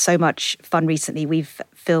have had so much fun recently. We've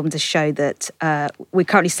filmed a show that we're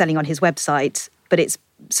currently selling on his website, but it's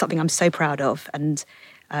something I'm so proud of. And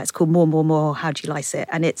it's called More, How Do You Like It?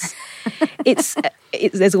 And it's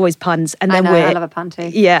there's always puns. And then I love a pun too.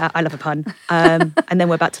 Yeah, I love a pun. And then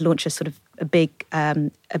we're about to launch a big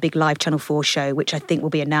live Channel 4 show, which I think will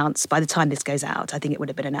be announced by the time this goes out. I think it would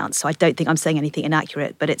have been announced. So I don't think I'm saying anything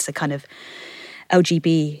inaccurate, but it's a kind of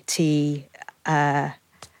LGBT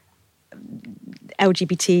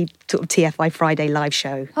sort of TFI Friday live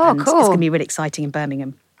show. Oh, and cool. It's going to be really exciting in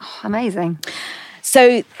Birmingham. Oh, amazing.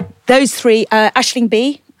 So those three, Aisling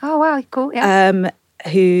Bea. Oh, wow, cool, yeah.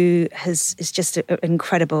 Who is just an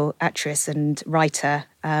incredible actress and writer,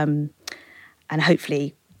 and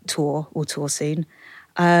hopefully will tour soon.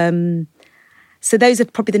 So those are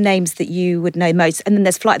probably the names that you would know most. And then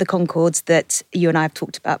there's Flight of the Conchords that you and I have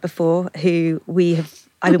talked about before, who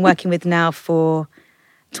I've been working with now for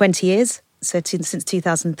 20 years, so since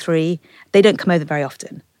 2003. They don't come over very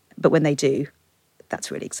often, but when they do, that's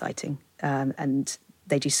really exciting. And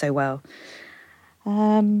they do so well.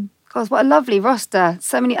 God, what a lovely roster.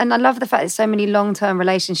 So many, and I love the fact there's so many long-term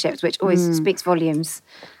relationships, which always speaks volumes.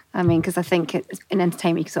 I mean, because I think in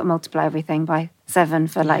entertainment you can sort of multiply everything by 7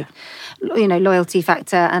 for loyalty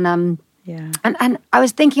factor. And and I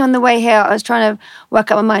was thinking on the way here, I was trying to work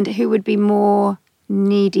out in my mind who would be more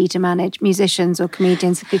needy to manage, musicians or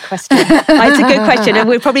comedians. A good question. It's a good question, and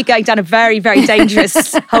we're probably going down a very, very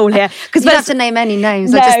dangerous hole here. Because you don't have to name any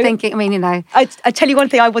names. No, I'm just thinking. I mean, I tell you one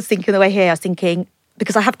thing. I was thinking on the way here. I was thinking,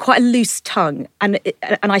 because I have quite a loose tongue, and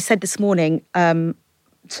I said this morning to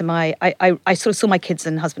I sort of saw my kids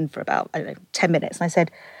and husband for about 10 minutes, and I said,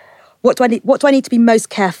 what do I need to be most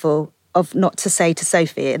careful of not to say to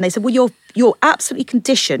Sophie? And they said, well, you're absolutely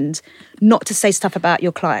conditioned not to say stuff about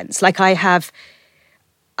your clients. Like I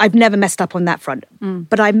I've never messed up on that front,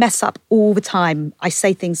 but I mess up all the time. I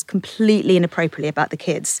say things completely inappropriately about the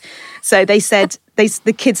kids. So they said,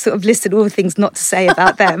 the kids sort of listed all the things not to say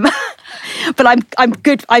about them. But I'm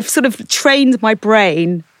good. I've sort of trained my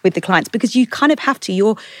brain with the clients because you kind of have to.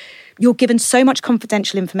 You're given so much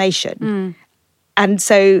confidential information. And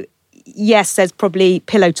so, yes, there's probably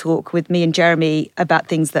pillow talk with me and Jeremy about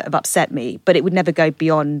things that have upset me, but it would never go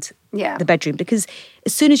beyond the bedroom, because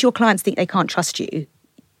as soon as your clients think they can't trust you,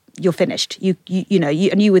 you're finished. You know,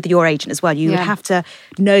 and you with your agent as well, you would have to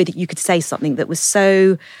know that you could say something that was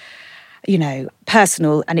so, you know,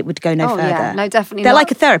 personal, and it would go no further. Yeah, no, definitely They're not.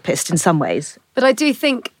 like a therapist in some ways. But I do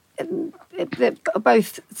think that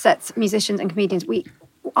both sets, musicians and comedians,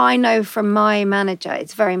 I know from my manager,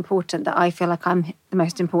 it's very important that I feel like I'm the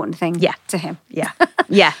most important thing to him. Yeah,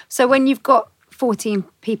 yeah. So when you've got 14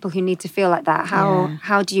 people who need to feel like that,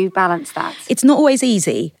 how do you balance that? It's not always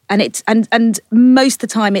easy, and most of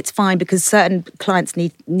the time it's fine because certain clients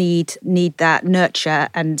need that nurture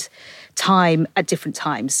and time at different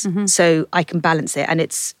times. So I can balance it, and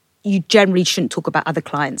you generally shouldn't talk about other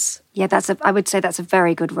clients. Yeah, I would say that's a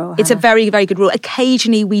very good rule. It's a very, very good rule.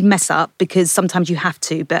 Occasionally we mess up because sometimes you have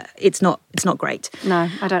to, but it's not great. No,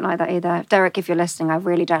 I don't like that either. Derek, if you're listening, I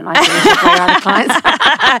really don't like it when you compare other clients.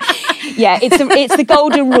 Yeah, it's the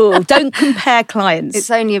golden rule. Don't compare clients.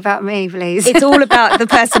 It's only about me, please. It's all about the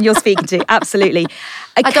person you're speaking to. Absolutely.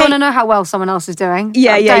 I don't want to know how well someone else is doing.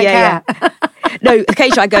 Yeah. No,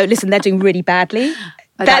 occasionally I go, listen, they're doing really badly.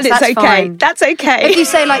 That's okay. Fine. That's okay. If you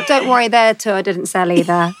say, like, don't worry, their tour didn't sell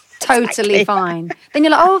either. Totally fine. Then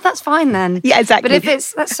you're like, oh, that's fine then. Yeah, exactly. But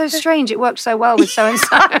if that's so strange, it worked so well with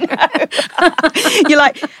so-and-so. You're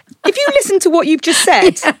like, if you listen to what you've just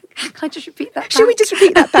said... Can I just repeat that back? Should we just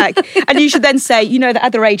repeat that back? And you should then say, you know, the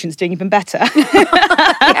other agent's doing even better.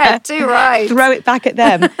 Yeah, too right. Throw it back at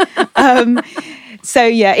them. So,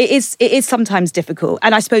 yeah, it is sometimes difficult.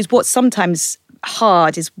 And I suppose what's sometimes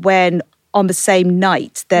hard is when on the same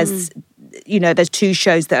night there's two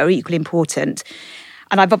shows that are equally important.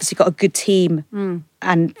 And I've obviously got a good team,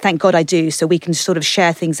 and thank God I do, so we can sort of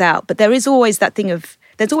share things out. But there is always that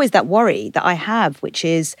there's always that worry that I have, which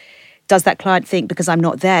is, does that client think because I'm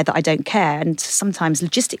not there that I don't care? And sometimes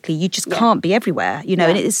logistically, you just can't be everywhere, you know.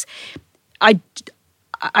 And it is, I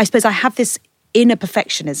suppose I have this inner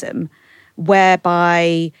perfectionism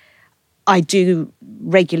whereby I do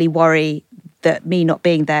regularly worry that me not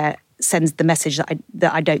being there sends the message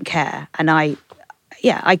that I don't care. And I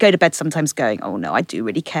go to bed sometimes going, oh no, I do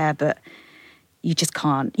really care, but you just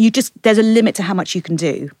can't. There's a limit to how much you can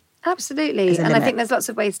do. Absolutely. And I think there's lots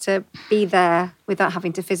of ways to be there without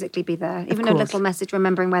having to physically be there. Even a little message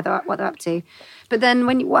remembering what they're up to. But then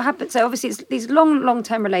what happens, so obviously it's these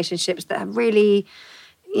long-term relationships that have really,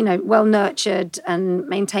 you know, well nurtured and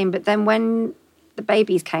maintained. But then when the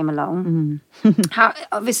babies came along, how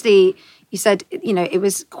obviously you said, you know, it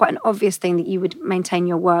was quite an obvious thing that you would maintain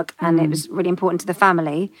your work and it was really important to the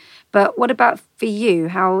family. But what about for you?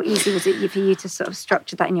 How easy was it for you to sort of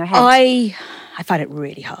structure that in your head? I find it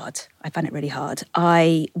really hard.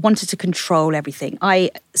 I wanted to control everything.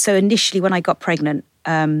 So initially when I got pregnant,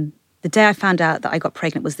 the day I found out that I got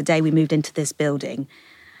pregnant was the day we moved into this building.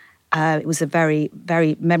 It was a very,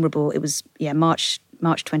 very memorable, it was, March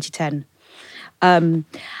 2010.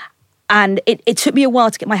 And it took me a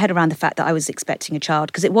while to get my head around the fact that I was expecting a child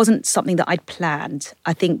because it wasn't something that I'd planned.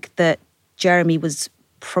 I think that Jeremy was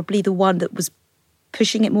probably the one that was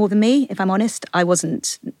pushing it more than me, if I'm honest. I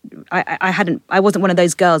wasn't one of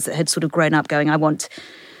those girls that had sort of grown up going, I want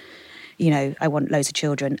loads of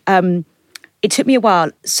children. It took me a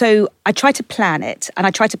while. So I tried to plan it, and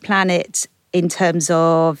I tried to plan it in terms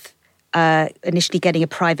of initially getting a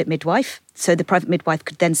private midwife. So the private midwife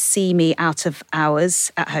could then see me out of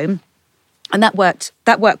hours at home. And that worked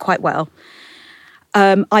quite well.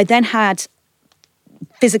 I then had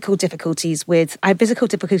physical difficulties with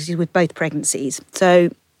both pregnancies. So,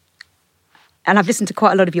 and I've listened to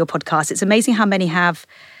quite a lot of your podcasts. It's amazing how many have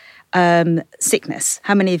sickness.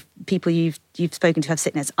 How many people you've spoken to have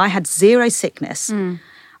sickness? I had zero sickness.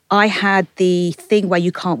 I had the thing where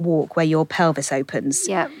you can't walk, where your pelvis opens.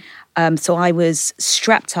 Yeah. So I was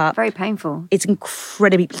strapped up. Very painful. It's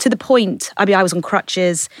incredibly, to the point, I was on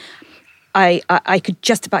crutches. I could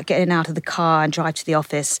just about get in and out of the car and drive to the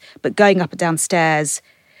office, but going up and down stairs,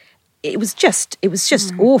 it was just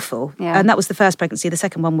awful. Yeah. And that was the first pregnancy. The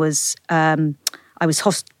second one was, I was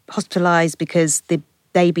hospitalised because the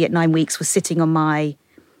baby at 9 weeks was sitting on my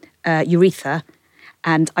urethra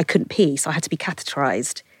and I couldn't pee, so I had to be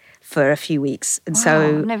catheterised for a few weeks. And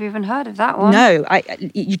so I've never even heard of that one. No,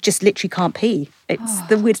 you just literally can't pee. It's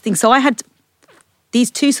the weirdest thing. So I had these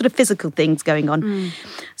two sort of physical things going on.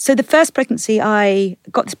 So the first pregnancy, I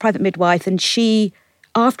got this private midwife, and she,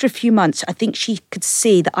 after a few months, I think she could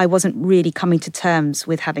see that I wasn't really coming to terms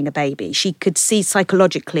with having a baby. She could see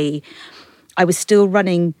psychologically I was still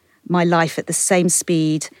running my life at the same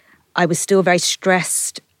speed. I was still very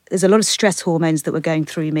stressed. There's a lot of stress hormones that were going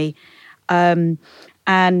through me.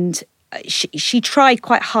 And she tried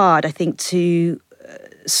quite hard, I think, to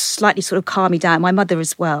slightly sort of calm me down. My mother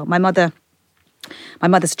as well. My mother's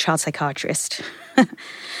a child psychiatrist,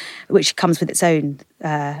 which comes with its own,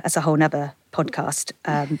 as a whole nother podcast,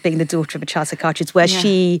 being the daughter of a child psychiatrist, where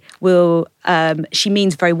she will, she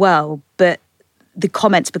means very well, but the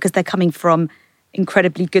comments, because they're coming from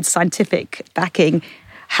incredibly good scientific backing,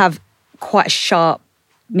 have quite a sharp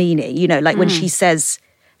meaning. You know, like when she says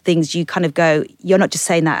things, you kind of go, you're not just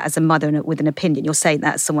saying that as a mother with an opinion, you're saying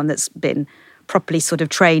that as someone that's been properly sort of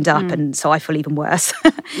trained up, and so I feel even worse.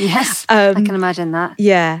 Yes, I can imagine that.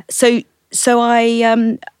 Yeah. So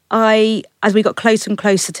I, as we got closer and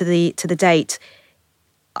closer to the date,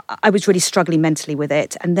 I was really struggling mentally with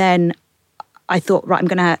it. And then I thought, right, I'm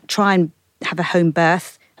going to try and have a home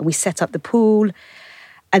birth. And we set up the pool.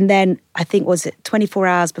 And then I think, was it 24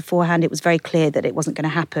 hours beforehand, it was very clear that it wasn't going to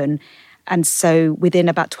happen. And so within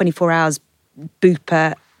about 24 hours,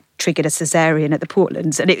 Bupa triggered a cesarean at the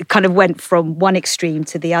Portlands. And it kind of went from one extreme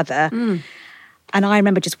to the other. And I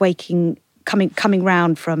remember just coming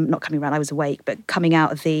round from, not coming round, I was awake, but coming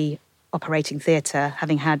out of the operating theatre,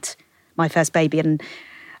 having had my first baby. And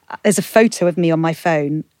there's a photo of me on my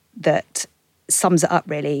phone that sums it up,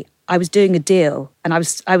 really. I was doing a deal, and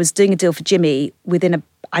I was doing a deal for Jimmy within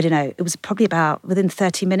it was probably about within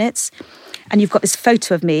 30 minutes. And you've got this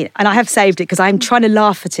photo of me, and I have saved it because I'm trying to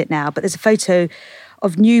laugh at it now, but there's a photo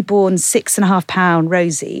of newborn 6.5-pound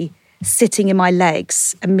Rosie sitting in my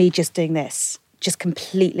legs and me just doing this, just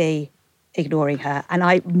completely ignoring her. And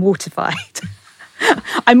I'm mortified.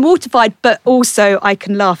 I'm mortified, but also I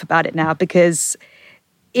can laugh about it now because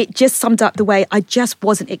it just summed up the way I just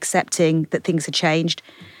wasn't accepting that things had changed.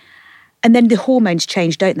 And then the hormones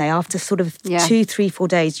change, don't they? After sort of 2, 3, 4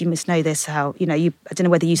 days, you must know this, how, I don't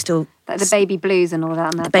know whether you still... Like the baby blues and all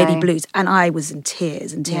that. The baby blues. And I was in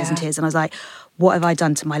tears and tears and tears. And I was like, what have I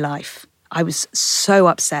done to my life? I was so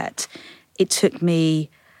upset. It took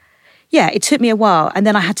me a while. And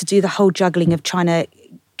then I had to do the whole juggling of trying to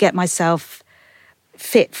get myself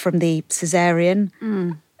fit from the cesarean,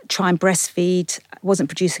 try and breastfeed. I wasn't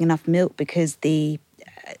producing enough milk because I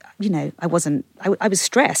was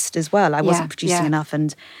stressed as well. I wasn't producing enough.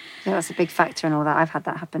 And yeah, that's a big factor in all that. I've had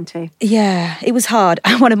that happen too. Yeah, it was hard.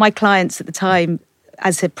 One of my clients at the time,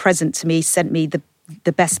 as a present to me, sent me the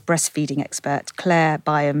best breastfeeding expert, Claire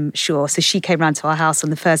Byam Shaw. So she came round to our house on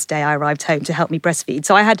the first day I arrived home to help me breastfeed.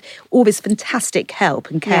 So I had all this fantastic help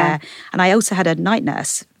and care. Yeah. And I also had a night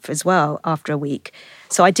nurse as well after a week.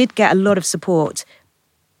 So I did get a lot of support,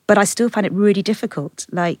 but I still found it really difficult.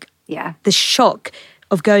 Like, the shock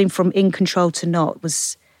of going from in control to not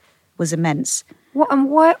was immense.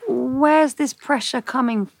 Where's this pressure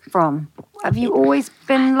coming from? Have you always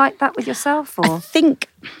been like that with yourself? Or? I think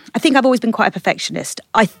I've always been quite a perfectionist.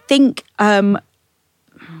 I think my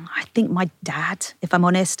dad, if I'm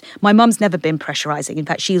honest, my mum's never been pressurising. In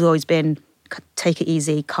fact, she's always been take it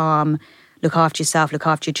easy, calm, look after yourself, look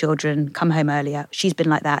after your children, come home earlier. She's been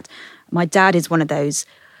like that. My dad is one of those.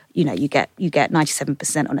 You get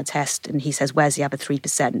 97% on a test, and he says, "Where's the other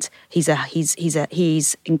 3%?"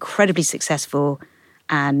 He's incredibly successful,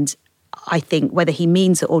 and I think whether he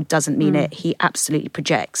means it or doesn't mean it, he absolutely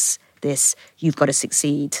projects this "you've got to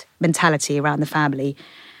succeed" mentality around the family,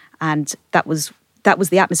 and that was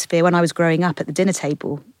the atmosphere when I was growing up at the dinner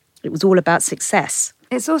table. It was all about success.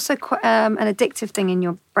 It's also quite an addictive thing in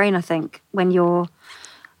your brain, I think, when you're.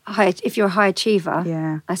 If you're a high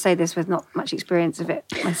achiever, I say this with not much experience of it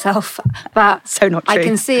myself, but so not true. I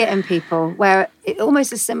can see it in people where it's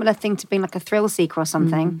almost a similar thing to being like a thrill seeker or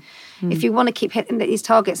something. If you want to keep hitting these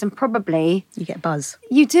targets, and probably... You get buzz.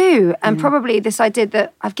 You do. And probably this idea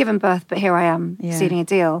that I've given birth, but here I am sealing a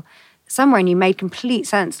deal. Somewhere in you made complete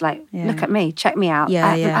sense, like, look at me, check me out.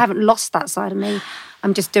 I haven't lost that side of me.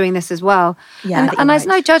 I'm just doing this as well. Yeah, and there's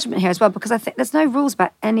no judgment here as well, because I think there's no rules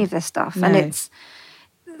about any of this stuff. No. And it's...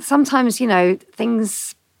 Sometimes,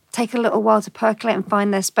 things take a little while to percolate and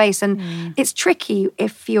find their space. And it's tricky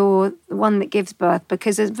if you're the one that gives birth,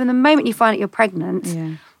 because from the moment you find out you're pregnant,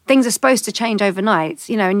 things are supposed to change overnight,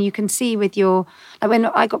 and you can see with when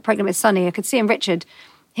I got pregnant with Sonny, I could see in Richard,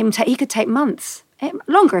 he could take months,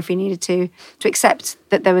 longer if he needed to accept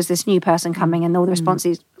that there was this new person coming and all the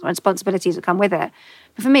responsibilities that come with it.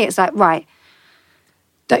 But for me, it's like, right,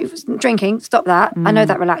 drinking, stop that. I know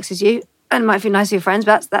that relaxes you. And it might feel nice for your friends,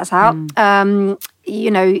 but that's out.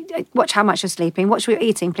 Watch how much you're sleeping. Watch what you're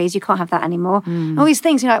eating, please. You can't have that anymore. All these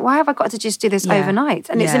things, you're like, why have I got to just do this overnight?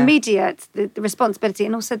 And it's immediate, the responsibility,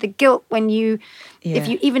 and also the guilt when if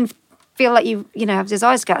you even feel like you have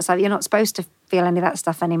desires to go outside, you're not supposed to feel any of that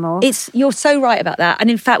stuff anymore. You're so right about that. And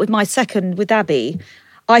in fact, with Abby,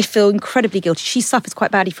 I feel incredibly guilty. She suffers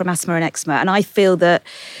quite badly from asthma and eczema, and I feel that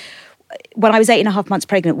when I was 8.5 months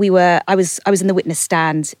pregnant, I was in the witness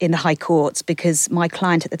stand in the High Court because my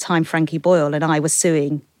client at the time, Frankie Boyle, and I were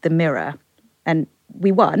suing the Mirror, and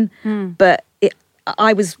we won. But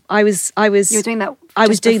I was. You were doing that. I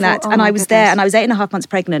was doing that, and I was there, and I was 8.5 months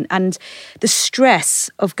pregnant, and the stress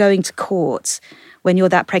of going to court when you're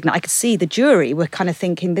that pregnant, I could see the jury were kind of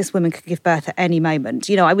thinking this woman could give birth at any moment.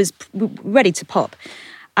 I was ready to pop,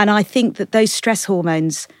 and I think that those stress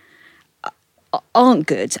hormones aren't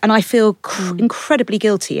good, and I feel incredibly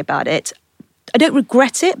guilty about it. I don't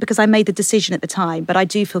regret it because I made the decision at the time, but I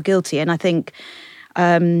do feel guilty, and I think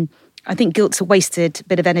guilt's a wasted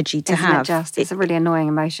bit of energy to have. It's a really annoying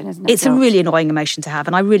emotion, isn't it? It's a really annoying emotion to have,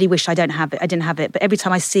 and I really wish I didn't have it. But every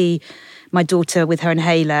time I see my daughter with her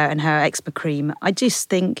inhaler and her eczema cream, I just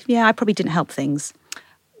think, I probably didn't help things.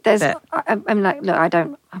 I'm like, look, I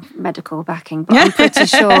don't have medical backing, but I'm pretty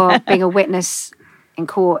sure being a witness in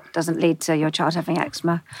court doesn't lead to your child having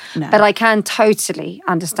eczema. No. But I can totally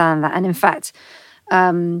understand that. And in fact,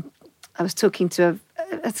 I was talking to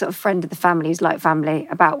a sort of friend of the family who's like family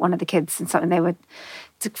about one of the kids and something a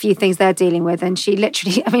few things they're dealing with. And she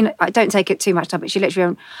literally, I don't take it too much time, but she literally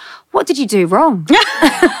went, what did you do wrong?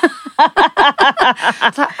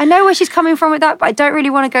 I know where she's coming from with that, but I don't really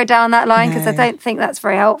want to go down that line because I don't think that's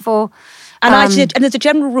very helpful. And and as a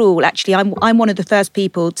general rule, actually, I'm one of the first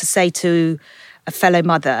people to say to a fellow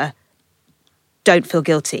mother, don't feel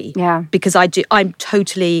guilty. Yeah. Because I'm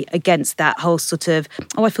totally against that whole sort of,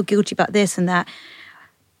 I feel guilty about this and that.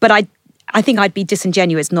 But I think I'd be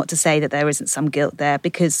disingenuous not to say that there isn't some guilt there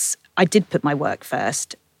because I did put my work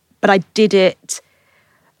first. But I did it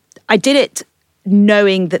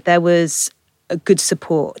knowing that there was a good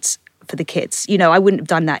support for the kids. I wouldn't have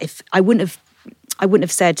done that if I wouldn't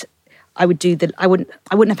have said I wouldn't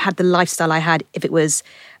have had the lifestyle I had if it was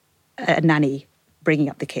a nanny bringing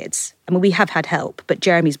up the kids. We have had help, but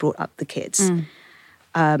Jeremy's brought up the kids.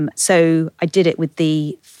 So I did it with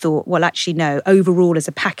the thought, well, actually, no, overall as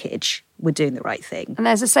a package, we're doing the right thing. And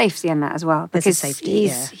there's a safety in that as well. Because there's a safety,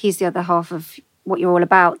 he's the other half of what you're all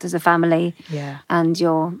about as a family and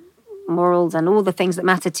your morals and all the things that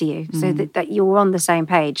matter to you, so that you're on the same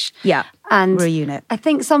page. Yeah, and we're a unit. I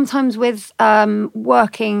think sometimes with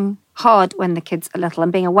working hard when the kids are little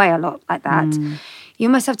and being away a lot like that, you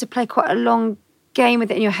must have to play quite a long game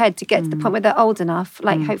with it in your head to get to the point where they're old enough.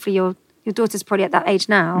 Like hopefully your daughter's probably at that age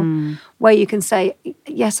now where you can say,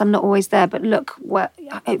 yes, I'm not always there, but look,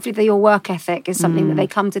 hopefully your work ethic is something that they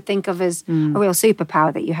come to think of as a real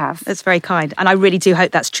superpower that you have. That's very kind. And I really do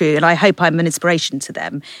hope that's true. And I hope I'm an inspiration to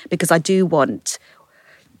them because I do want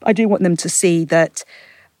them to see that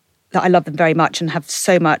I love them very much and have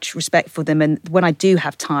so much respect for them. And when I do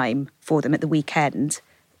have time for them at the weekend,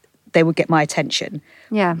 they will get my attention.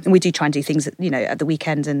 Yeah. And we do try and do things, at the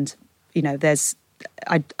weekend. And,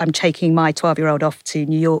 I'm taking my 12-year-old off to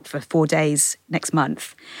New York for 4 days next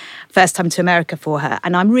month. First time to America for her.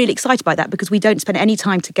 And I'm really excited by that because we don't spend any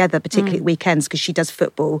time together, particularly at weekends, because she does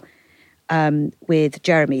football with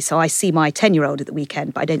Jeremy. So I see my 10-year-old at the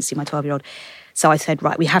weekend, but I don't see my 12-year-old. So I said,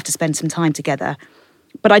 right, we have to spend some time together.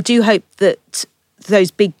 But I do hope that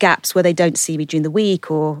those big gaps where they don't see me during the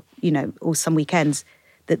week or some weekends,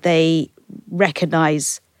 that they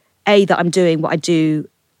recognise, A, that I'm doing what I do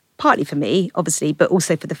partly for me, obviously, but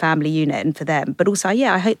also for the family unit and for them. But also,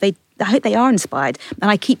 I hope they are inspired.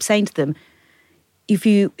 And I keep saying to them, if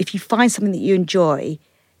you find something that you enjoy,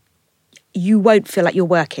 you won't feel like you're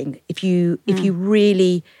working. If you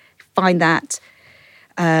really find that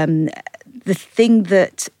the thing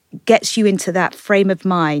that gets you into that frame of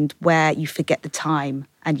mind where you forget the time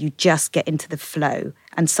and you just get into the flow.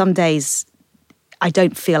 And some days I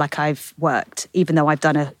don't feel like I've worked, even though I've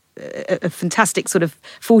done a fantastic sort of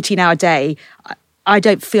 14-hour day. I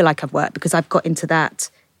don't feel like I've worked because I've got into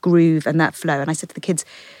that groove and that flow. And I said to the kids,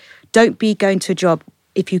 don't be going to a job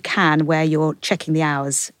if you can where you're checking the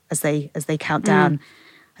hours as they count down.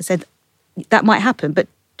 I said, that might happen, but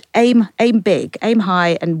aim big, aim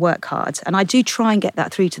high and work hard. And I do try and get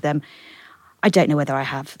that through to them. I don't know whether I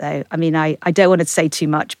have, though. I mean, I don't want to say too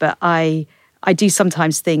much, but I do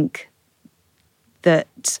sometimes think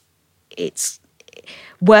that it's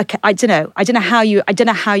work. I don't know how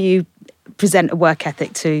you present a work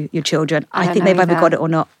ethic to your children. I think they've either got it or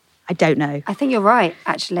not. I don't know. I think you're right,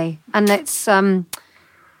 actually. And it's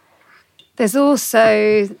there's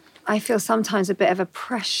also, I feel sometimes a bit of a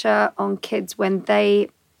pressure on kids when they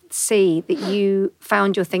see that you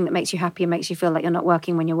found your thing that makes you happy and makes you feel like you're not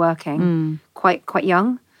working when you're working quite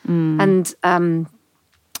young. And,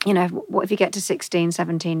 what if you get to 16,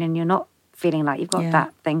 17 and you're not feeling like you've got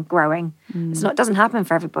that thing growing? It doesn't happen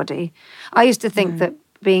for everybody. I used to think that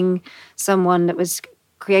being someone that was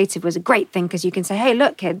creative was a great thing because you can say, hey,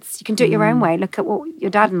 look, kids, you can do it your own way. Look at what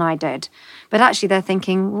your dad and I did. But actually they're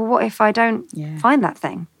thinking, well, what if I don't find that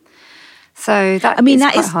thing? So that is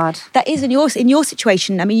quite hard. That is in your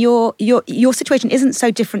situation. I mean, your situation isn't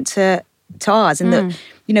so different to ours in that,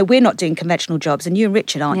 we're not doing conventional jobs and you and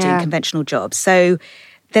Richard aren't doing conventional jobs. So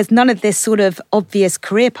there's none of this sort of obvious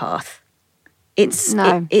career path. It's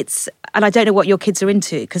and I don't know what your kids are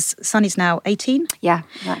into because Sonny's now 18. Yeah,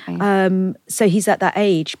 exactly. So he's at that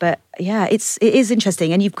age, but it is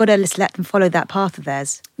interesting, and you've got to just let them follow that path of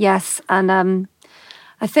theirs. Yes, and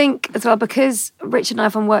I think as well because Richard and I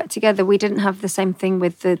have worked together, we didn't have the same thing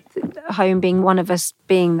with the home being one of us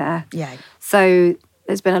being there. Yeah. So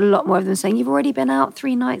there's been a lot more of them saying, "You've already been out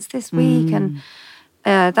 3 nights this week," and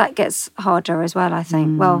that gets harder as well. I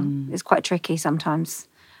think. Well, it's quite tricky sometimes.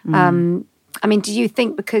 I mean, do you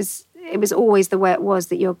think because it was always the way it was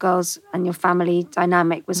that your girls and your family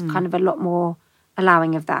dynamic was kind of a lot more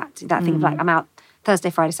allowing of that thing of like, I'm out Thursday,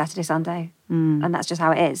 Friday, Saturday, Sunday, and that's just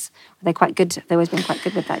how it is? Are they quite good? They've always been quite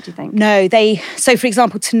good with that, do you think? No, so for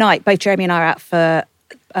example, tonight, both Jeremy and I are out for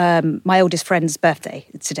my oldest friend's birthday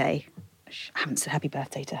today. I haven't said happy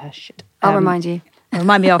birthday to her. I'll remind you.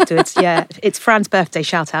 Remind me afterwards. Yeah, it's Fran's birthday.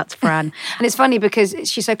 Shout out to Fran. And it's funny because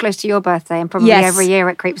she's so close to your birthday, and probably every year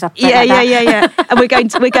it creeps up. Yeah. And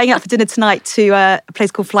we're going out for dinner tonight to a place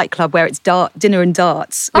called Flight Club where it's dinner and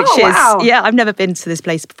darts. Which I've never been to this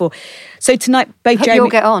place before. So tonight, both Hope Jeremy. You'll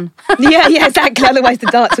get on. Yeah, exactly. Otherwise, the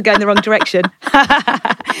darts will go in the wrong direction.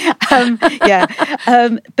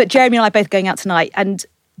 But Jeremy and I are both going out tonight, and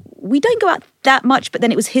we don't go out that much. But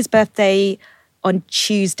then it was his birthday on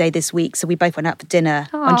Tuesday this week, so we both went out for dinner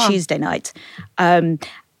on Tuesday night, and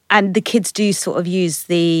the kids do sort of use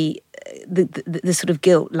the sort of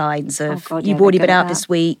guilt lines of you've already been out this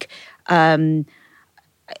week. I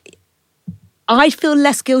feel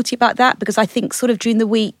less guilty about that because I think sort of during the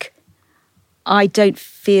week I don't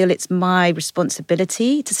feel it's my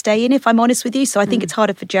responsibility to stay in, if I'm honest with you. So I think it's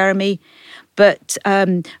harder for Jeremy. But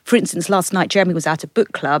for instance, last night Jeremy was out at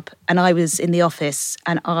book club and I was in the office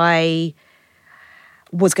and I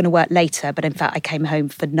was going to work later, but in fact I came home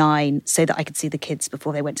for 9 so that I could see the kids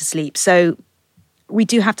before they went to sleep. So we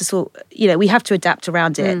do have to we have to adapt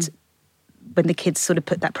around it when the kids sort of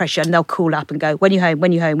put that pressure and they'll call up and go, when you home?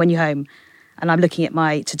 And I'm looking at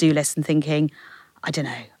my to-do list and thinking, I don't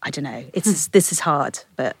know. This is hard,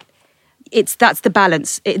 but that's the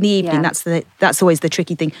balance in the evening. Yeah. That's always the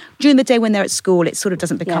tricky thing. During the day when they're at school, it sort of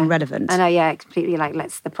doesn't become relevant. I know, it completely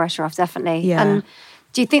lets the pressure off, definitely. Yeah. And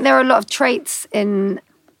do you think there are a lot of traits in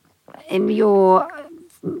your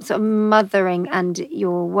sort of mothering and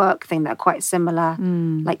your work thing that are quite similar,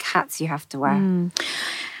 like hats you have to wear?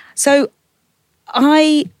 So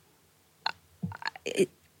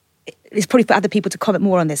it's probably for other people to comment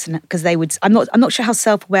more on this because they would. I'm not sure how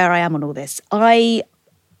self-aware I am on all this. I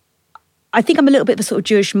think I'm a little bit of a sort of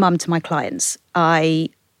Jewish mum to my clients.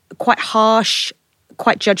 Quite harsh,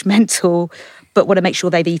 quite judgmental, but want to make sure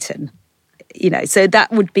they've eaten. So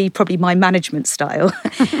that would be probably my management style.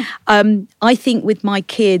 I think with my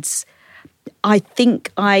kids, I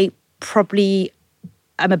think I probably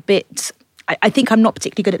am a bit. I think I'm not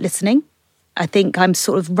particularly good at listening. I think I'm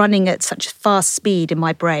sort of running at such fast speed in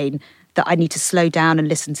my brain that I need to slow down and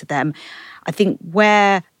listen to them. I think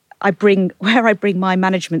where I bring my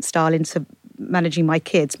management style into managing my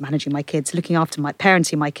kids, looking after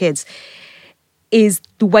parenting my kids, is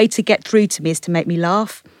the way to get through to me is to make me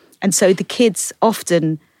laugh. And so the kids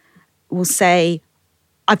often will say,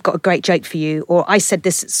 I've got a great joke for you, or I said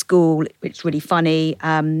this at school, it's really funny.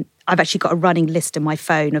 I've actually got a running list on my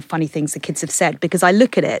phone of funny things the kids have said because I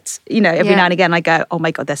look at it, every now and again I go, oh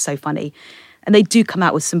my God, they're so funny. And they do come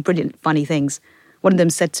out with some brilliant funny things. One of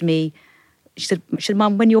them said to me, she said,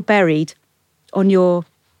 Mum, when you're buried on your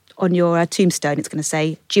tombstone, it's going to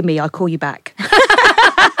say, Jimmy, I'll call you back.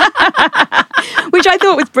 Which I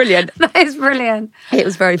thought was brilliant. That is brilliant. It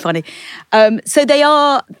was very funny. So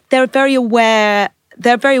they're very aware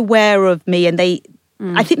of me, and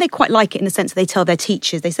I think they quite like it in the sense that they tell their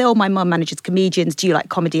teachers. They say, "Oh, my mum manages comedians. Do you like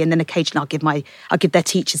comedy?" And then occasionally I'll give their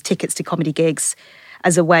teachers tickets to comedy gigs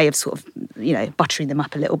as a way of sort of buttering them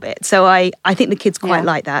up a little bit. So I think the kids quite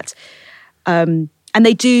like that. And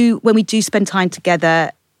they do when we do spend time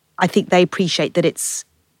together. I think they appreciate that it's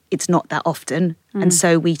not that often. And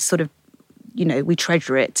so we sort of, we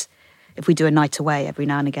treasure it if we do a night away every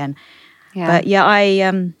now and again. Yeah. But yeah,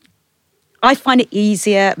 I find it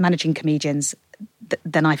easier managing comedians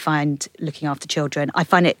than I find looking after children. I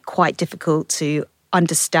find it quite difficult to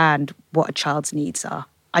understand what a child's needs are.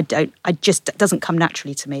 It doesn't come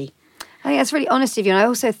naturally to me. I think that's really honest of you. And I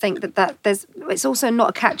also think that it's also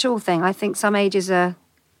not a catch-all thing. I think some ages are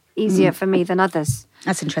easier for me than others.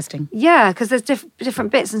 That's interesting. Yeah, because there's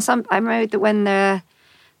different bits. And I know that when they're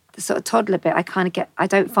the sort of toddler bit, I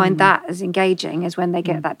don't find that as engaging as when they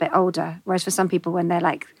get that bit older. Whereas for some people, when they're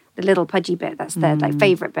like the little pudgy bit, that's their like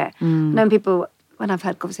favourite bit. When I've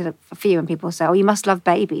heard obviously a few, and people say, "Oh, you must love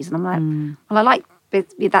babies," and I'm like, "Well, I like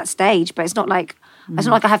that stage, but it's not like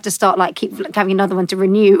I have to start like keep having another one to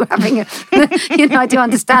renew. I do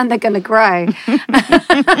understand they're going to grow."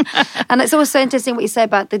 And it's also interesting what you say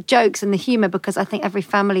about the jokes and the humour, because I think every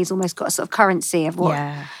family's almost got a sort of currency of what.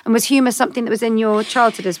 Yeah. And was humour something that was in your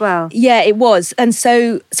childhood as well? Yeah, it was. And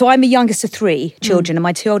so I'm the youngest of 3 children, and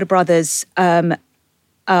my 2 older brothers are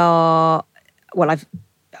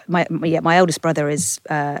my eldest brother is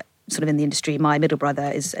sort of in the industry. My middle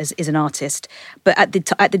brother is an artist. But at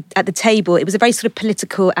the table, it was a very sort of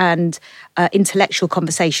political and intellectual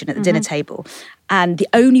conversation at the dinner table. And the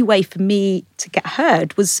only way for me to get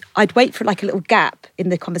heard was I'd wait for like a little gap in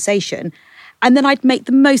the conversation, and then I'd make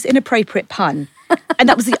the most inappropriate pun. And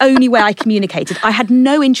that was the only way I communicated. I had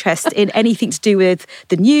no interest in anything to do with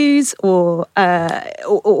the news or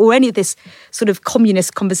any of this sort of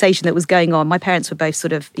communist conversation that was going on. My parents were both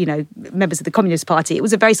sort of, members of the Communist Party. It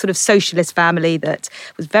was a very sort of socialist family that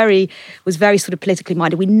was very sort of politically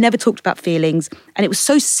minded. We never talked about feelings, and it was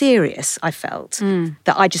so serious, I felt,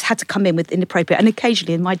 that I just had to come in with inappropriate. And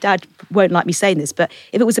occasionally, and my dad won't like me saying this, but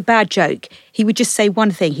if it was a bad joke, he would just say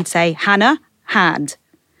one thing. He'd say, "Hannah, hand,"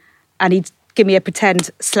 and he'd give me a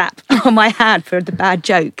pretend slap on my hand for the bad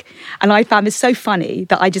joke. And I found this so funny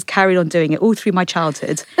that I just carried on doing it all through my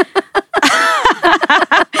childhood.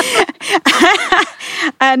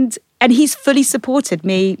 and he's fully supported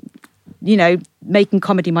me, making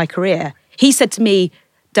comedy my career. He said to me,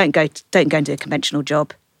 don't go and do a conventional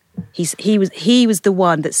job. He was the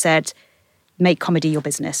one that said, make comedy your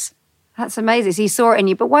business. That's amazing. So he saw it in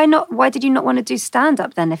you. But why not? Why did you not want to do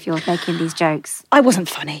stand-up then if you're making these jokes? I wasn't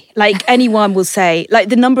funny. Like anyone will say, like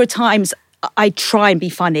the number of times I try and be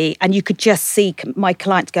funny and you could just see my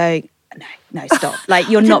clients go, no, stop. Like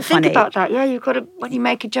you're not funny. Think about that. Yeah, you've got to, when you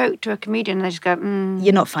make a joke to a comedian and they just go,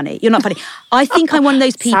 You're not funny. You're not funny. I think I'm one of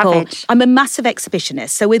those people. Savage. I'm a massive exhibitionist.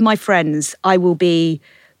 So with my friends, I will be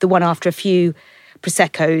the one after a few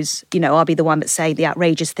Prosecco's, I'll be the one that's saying the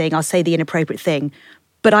outrageous thing. I'll say the inappropriate thing.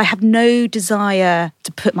 But I have no desire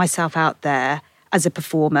to put myself out there as a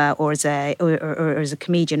performer or as a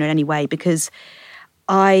comedian in any way, because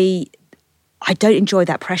I don't enjoy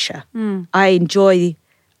that pressure. I enjoy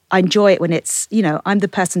it when it's, I'm the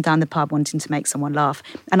person down the pub wanting to make someone laugh,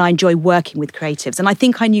 and I enjoy working with creatives. And I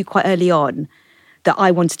think I knew quite early on that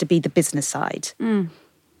I wanted to be the business side.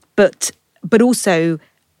 But also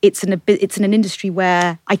it's in an industry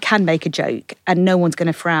where I can make a joke and no one's going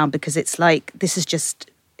to frown, because it's like, this is just,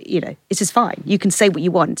 it's just fine. You can say what you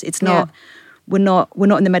want. It's not, we're not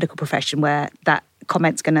in the medical profession where that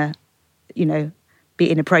comment's going to, be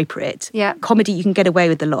inappropriate. Yeah. Comedy, you can get away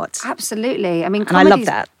with a lot. Absolutely. I mean, and I love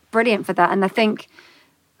that. Brilliant for that. And I think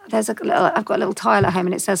I've got a little tile at home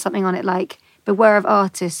and it says something on it like, beware of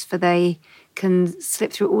artists, for they can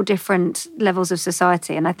slip through all different levels of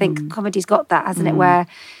society. And I think comedy's got that, hasn't it? Where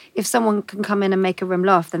if someone can come in and make a room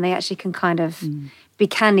laugh, then they actually can kind of be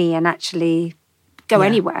canny and actually go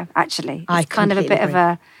anywhere, actually. It's kind of a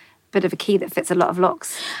bit of a key that fits a lot of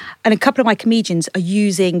locks. And a couple of my comedians are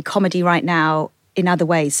using comedy right now in other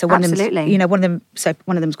ways. So one of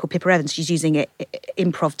them's called Pippa Evans. She's using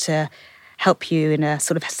improv to help you in a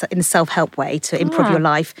self-help way to improve your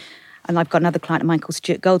life. And I've got another client of mine called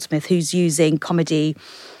Stuart Goldsmith, who's using comedy.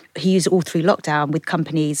 He used it all through lockdown with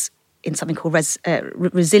companies in something called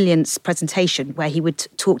resilience presentation, where he would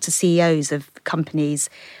talk to CEOs of companies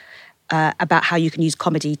about how you can use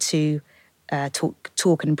comedy to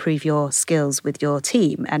talk and improve your skills with your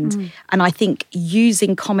team. And I think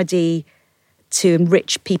using comedy to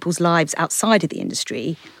enrich people's lives outside of the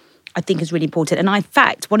industry, I think is really important. And in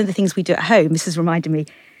fact, one of the things we do at home, this has reminded me,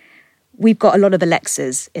 we've got a lot of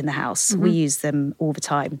Alexas in the house. We use them all the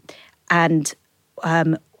time. And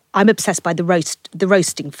I'm obsessed by the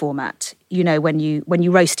roasting format. When you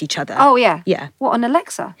roast each other. Oh yeah. Yeah. What, on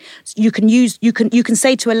Alexa? You can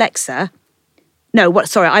say to Alexa,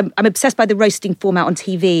 I'm obsessed by the roasting format on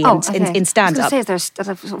TV and in stand-up. I was going to say, is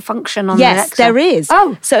there a sort of function on Yes, Alexa? there is.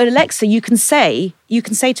 Oh. So Alexa, you can say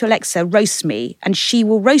to Alexa, roast me, and she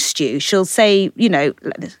will roast you. She'll say,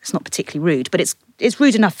 it's not particularly rude, but it's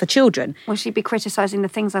rude enough for children. Will she be criticising the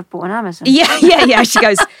things I've bought on Amazon? Yeah. She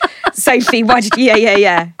goes, Sophie, why did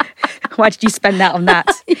you spend that on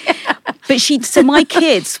that? But so my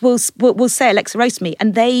kids will say, Alexa, roast me,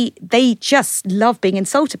 and they just love being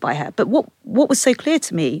insulted by her. But what was so clear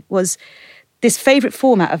to me was this favourite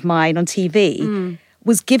format of mine on TV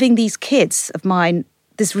was giving these kids of mine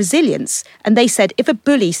this resilience. And they said, if a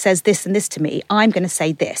bully says this and this to me, I'm going to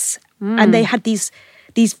say this. And they had these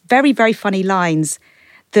very, very funny lines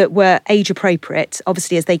that were age appropriate.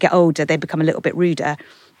 Obviously, as they get older, they become a little bit ruder.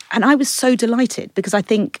 And I was so delighted because I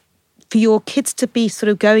think for your kids to be sort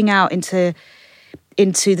of going out into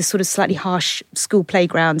the sort of slightly harsh school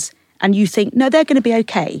playgrounds and you think, no, they're going to be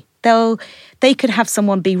okay. They could have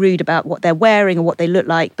someone be rude about what they're wearing or what they look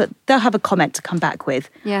like, but they'll have a comment to come back with.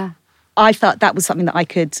 Yeah. I felt that was something that I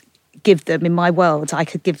could give them in my world. I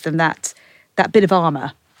could give them that bit of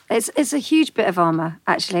armour. It's a huge bit of armour,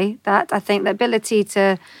 actually. That I think the ability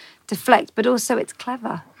to deflect, but also it's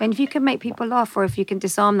clever. I mean, if you can make people laugh or if you can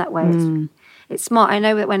disarm that way, it's smart. I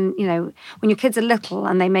know that when your kids are little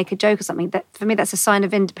and they make a joke or something, that for me that's a sign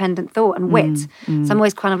of independent thought and wit. So I'm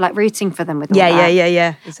always kind of like rooting for them with all that.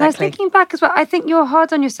 Yeah. Exactly. And I was thinking back as well. I think you're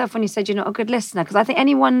hard on yourself when you said you're not a good listener, because I think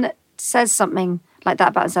anyone that says something like that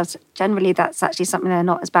about themselves, generally that's actually something they're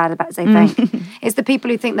not as bad about as they think. It's the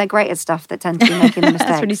people who think they're great at stuff that tend to be making the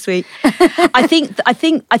mistakes. That's really sweet. I think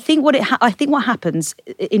what happens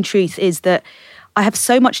in truth is that I have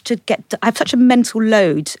so much to get. I have such a mental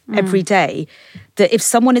load every day that if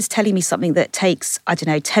someone is telling me something that takes,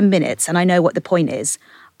 10 minutes and I know what the point is,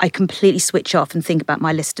 I completely switch off and think about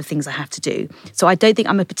my list of things I have to do. So I don't think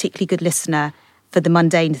I'm a particularly good listener for the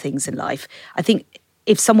mundane things in life. I think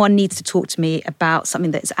if someone needs to talk to me about something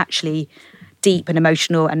that is actually deep and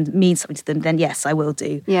emotional and means something to them, then yes, I will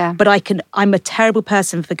do. Yeah. But I'm a terrible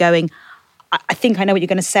person for going, I think I know what you're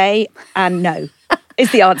going to say, and no.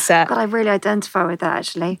 Is the answer. God, I really identify with that,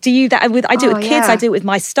 actually. Do you that with? I do it with kids. I do it with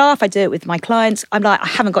my staff. I do it with my clients. I'm like, I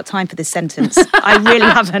haven't got time for this sentence. I really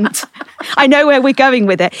haven't. I know where we're going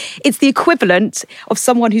with it. It's the equivalent of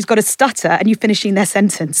someone who's got a stutter and you finishing their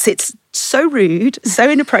sentence. It's so rude, so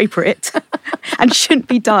inappropriate, and shouldn't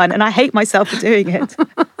be done. And I hate myself for doing it.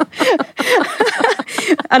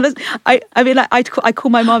 And I call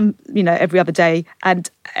my mum, every other day, and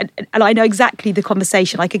I know exactly the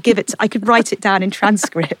conversation. I could write it down in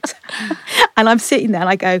transcript. And I'm sitting there and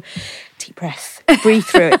I go, deep breath, breathe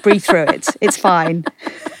through it. It's fine.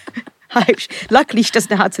 Luckily, she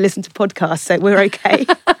doesn't know how to listen to podcasts, so we're okay.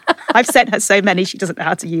 I've sent her so many, she doesn't know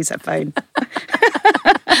how to use her phone.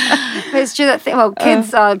 But it's true that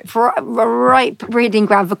kids are ripe breeding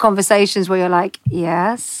ground for conversations where you're like,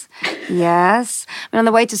 yes. I mean, on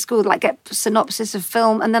the way to school, get synopsis of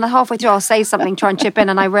film, and then halfway through I'll say something, try and chip in,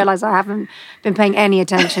 and I realise I haven't been paying any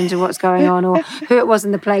attention to what's going on or who it was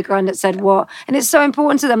in the playground that said what. And it's so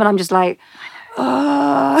important to them, and I'm just like,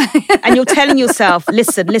 oh. And you're telling yourself,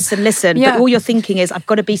 listen. Yeah. But all you're thinking is, I've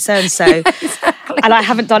got to be so-and-so. Yeah, exactly. And I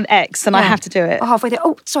haven't done X and I have to do it. Halfway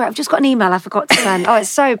through, sorry, I've just got an email I forgot to send. It's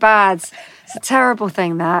so bad. It's a terrible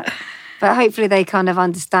thing, that. But hopefully they kind of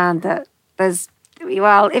understand that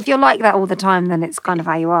if you're like that all the time, then it's kind of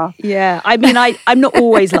how you are. Yeah, I mean, I'm not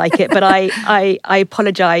always like it, but I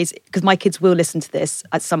apologise because my kids will listen to this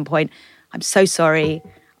at some point. I'm so sorry.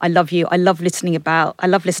 I love you. I love listening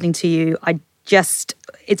to you.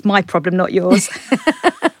 It's my problem, not yours.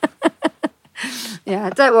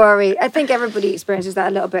 Yeah, don't worry. I think everybody experiences that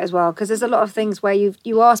a little bit as well, because there's a lot of things where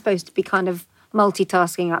you are supposed to be kind of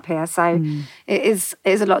multitasking up here. So it is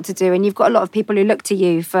a lot to do. And you've got a lot of people who look to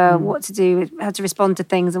you for what to do, how to respond to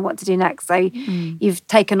things and what to do next. So you've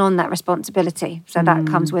taken on that responsibility. So that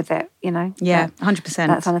comes with it, Yeah, 100%.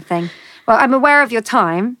 That kind of thing. Well, I'm aware of your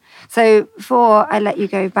time. So before I let you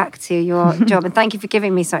go back to your job, and thank you for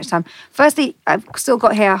giving me so much time. Firstly, I've still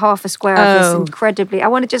got here half a square of this incredibly... I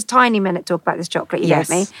want to just tiny minute talk about this chocolate you gave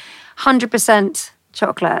me. 100%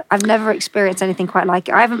 chocolate. I've never experienced anything quite like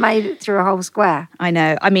it. I haven't made it through a whole square. I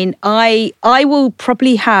know. I mean, I will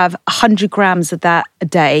probably have 100 grams of that a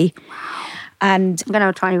day. Wow. And I'm going to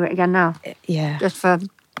have a tiny bit again now. Yeah. Just for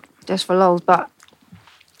lols, but...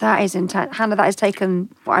 That is intense. Hannah, that has taken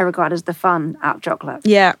what I regard as the fun out of chocolate.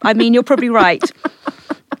 Yeah, I mean, you're probably right.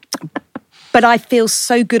 But I feel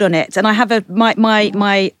so good on it. And I have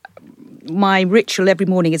my ritual every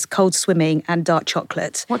morning is cold swimming and dark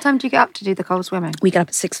chocolate. What time do you get up to do the cold swimming? We get up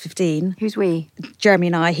at 6:15. Who's we? Jeremy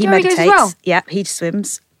and I. He Jeremy meditates. Does as well? Yeah, he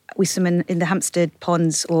swims. We swim in the Hampstead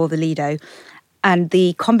Ponds or the Lido. And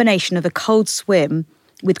the combination of a cold swim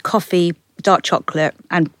with coffee, dark chocolate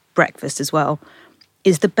and breakfast as well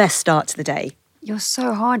is the best start to the day. You're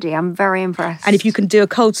so hardy. I'm very impressed. And if you can do a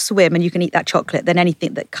cold swim and you can eat that chocolate, then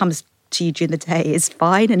anything that comes to you during the day is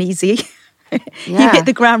fine and easy. You hit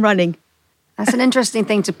the ground running. That's an interesting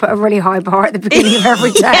thing to put a really high bar at the beginning of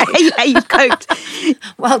every day. yeah, you've coped.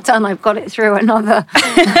 Well done, I've got it through another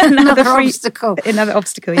obstacle. Another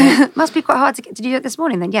obstacle, yeah. Must be quite hard to get. Did you do it this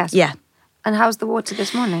morning then? Yes. Yeah. And how's the water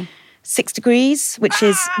this morning? 6 degrees, which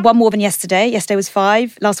is one more than yesterday. Yesterday was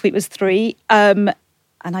 5, last week was 3. And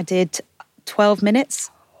I did 12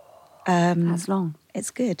 minutes. That's long.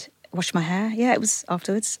 It's good. Wash my hair. Yeah, it was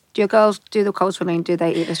afterwards. Do your girls do the cold swimming? Do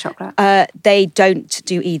they eat this chocolate? They don't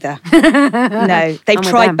do either. No, they've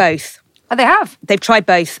tried both. Oh, they have? They've tried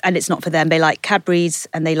both and it's not for them. They like Cadbury's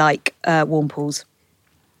and they like warm pools,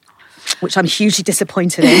 which I'm hugely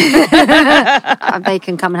disappointed in. They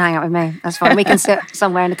can come and hang out with me. That's fine. We can sit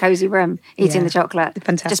somewhere in a cosy room eating the chocolate.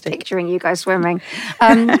 Fantastic. Just picturing you guys swimming.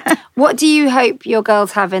 What do you hope your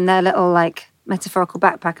girls have in their little metaphorical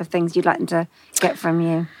backpack of things you'd like them to get from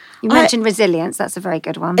you? You mentioned resilience. That's a very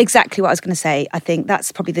good one. Exactly what I was going to say. I think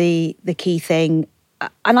that's probably the key thing.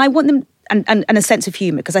 And I want them, and a sense of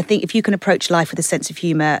humour, because I think if you can approach life with a sense of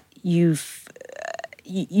humour, you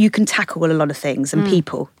can tackle a lot of things and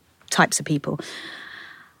types of people.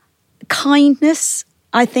 Kindness,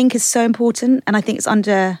 I think, is so important, and I think it's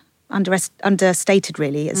understated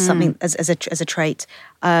really as something as a trait.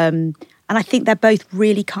 And I think they're both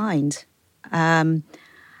really kind, and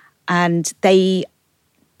they,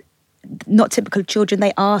 not typical children,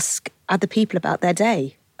 they ask other people about their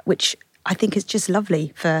day, which I think is just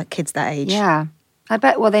lovely for kids that age. Yeah, I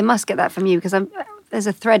bet. Well, they must get that from you, because there's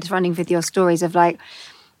a thread running with your stories of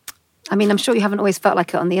I'm sure you haven't always felt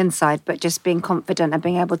like it on the inside, but just being confident and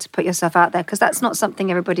being able to put yourself out there, because that's not something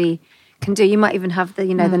everybody can do. You might even have the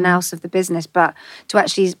nous of the business, but to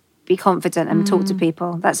actually be confident and talk to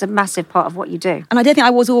people, that's a massive part of what you do. And I don't think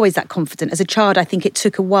I was always that confident. As a child, I think it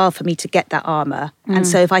took a while for me to get that armour. And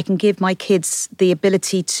so if I can give my kids the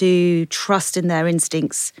ability to trust in their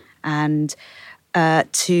instincts and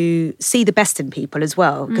to see the best in people as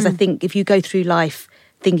well, because I think if you go through life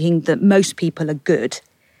thinking that most people are good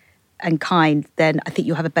and kind, then I think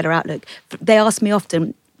you'll have a better outlook. They ask me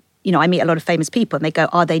often, I meet a lot of famous people and they go,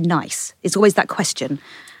 are they nice? It's always that question.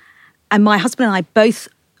 And my husband and I both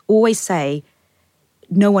always say,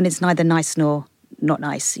 no one is neither nice nor not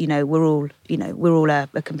nice. We're all a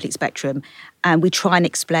complete spectrum. And we try and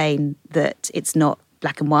explain that it's not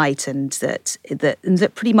black and white, and that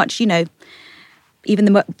pretty much, even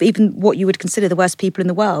what you would consider the worst people in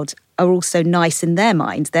the world are also nice in their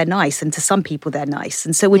minds. They're nice, and to some people they're nice.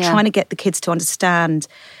 And so we're trying to get the kids to understand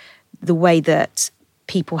the way that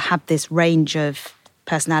people have this range of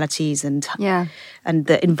personalities, and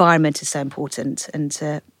the environment is so important, and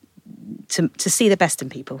to see the best in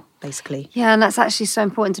people, basically. Yeah, and that's actually so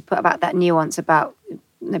important to put about that nuance about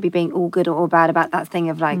maybe being all good or all bad, about that thing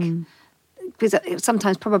of because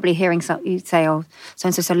sometimes probably hearing you say, oh,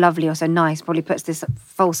 so-and-so so lovely or so nice, probably puts this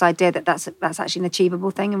false idea that that's actually an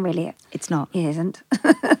achievable thing, and really it's not. It isn't.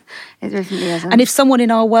 It definitely isn't. And if someone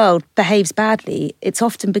in our world behaves badly, it's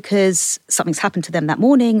often because something's happened to them that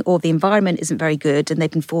morning, or the environment isn't very good and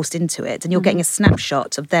they've been forced into it, and you're getting a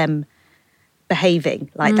snapshot of them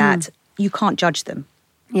behaving like that. You can't judge them.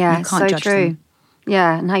 Yeah, you can't judge true. them.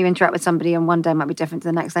 Yeah, and how you interact with somebody on one day might be different to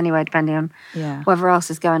the next anyway, depending on whatever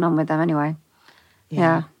else is going on with them anyway.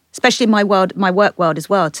 Yeah. Especially in my work world as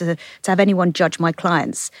well, to have anyone judge my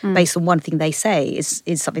clients based on one thing they say is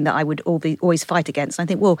something that I would always fight against. And I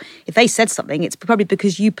think, well, if they said something, it's probably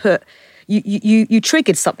because you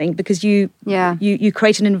triggered something, because you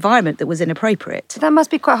created an environment that was inappropriate. That must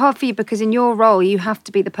be quite hard for you, because in your role you have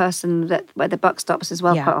to be the person where the buck stops as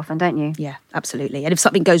well quite often, don't you? Yeah, absolutely. And if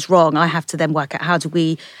something goes wrong, I have to then work out how do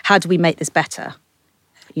we make this better,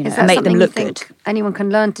 and make them look good. Anyone can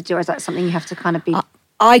learn to do, or is that something you have to kind of be?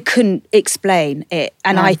 I couldn't explain it,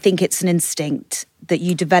 and I think it's an instinct that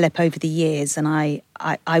you develop over the years, and I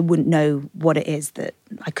wouldn't know what it is that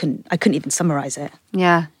I couldn't even summarize it.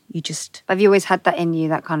 Yeah. Have you always had that in you,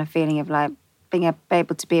 that kind of feeling of being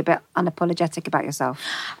able to be a bit unapologetic about yourself?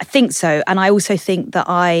 I think so. And I also think that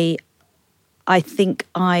I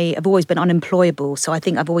have always been unemployable. So I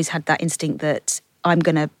think I've always had that instinct that I'm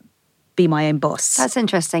going to be my own boss. That's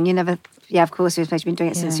interesting. You never, of course, you've been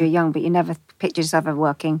doing it since you were young, but you never pictured yourself ever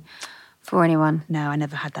working for anyone. No, I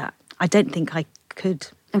never had that. I don't think I could.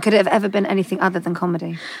 And could it have ever been anything other than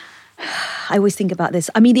comedy? I always think about this.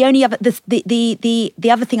 I mean, the only other the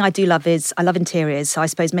other thing I do love is I love interiors. So I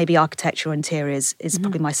suppose maybe architectural interiors is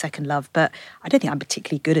probably my second love. But I don't think I'm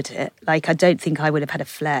particularly good at it. Like, I don't think I would have had a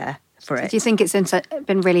flair for it. Do you think it's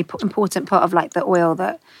been really important part of like the oil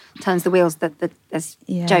that turns the wheels? That there's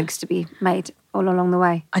jokes to be made all along the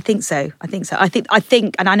way. I think so. I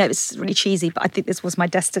think, and I know it's really cheesy, but I think this was my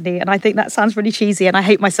destiny. And I think that sounds really cheesy, and I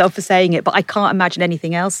hate myself for saying it, but I can't imagine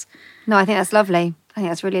anything else. No, I think that's lovely. I think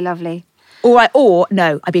that's really lovely. Or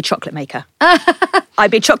no, I'd be a chocolate maker. I'd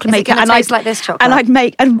be a chocolate maker, and I'd like this chocolate. And I'd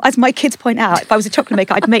make, and as my kids point out, if I was a chocolate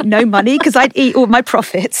maker, I'd make no money because I'd eat all my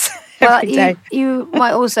profits. Every day. You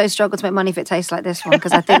might also struggle to make money if it tastes like this one,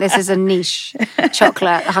 because I think this is a niche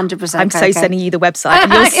chocolate, 100%. I'm so sending you the website,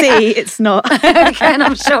 and you'll see it's not. Okay, and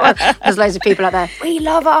I'm sure there's loads of people out there. We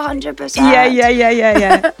love 100%.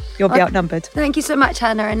 Yeah. You'll be outnumbered. Thank you so much,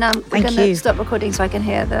 Hannah. And we're going to stop recording so I can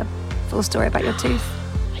hear the full story about your tooth.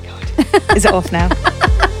 Oh my God. Is it off now?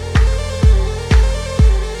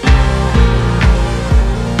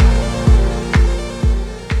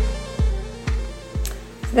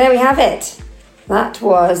 There we have it. That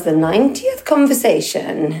was the 90th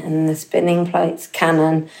conversation in the Spinning Plates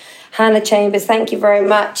canon. Hannah Chambers, thank you very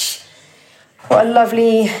much. What a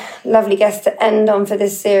lovely, lovely guest to end on for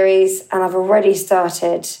this series. And I've already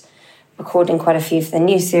started recording quite a few for the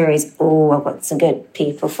new series. Oh, I've got some good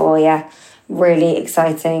people for you. Really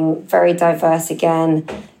exciting, very diverse again,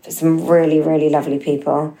 for some really, really lovely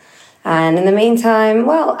people. And in the meantime,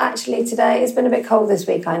 well, actually today, it's been a bit cold this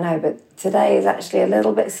week, I know, but today is actually a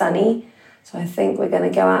little bit sunny. So I think we're going to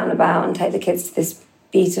go out and about and take the kids to this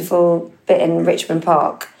beautiful bit in Richmond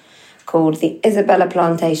Park called the Isabella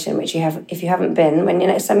Plantation, which you have, if you haven't been, when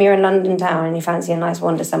next time you're in London town and you fancy a nice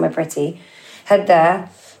wander somewhere pretty, head there,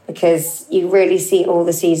 because you really see all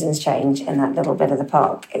the seasons change in that little bit of the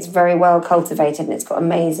park. It's very well cultivated and it's got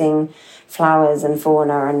amazing flowers and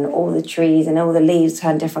fauna, and all the trees and all the leaves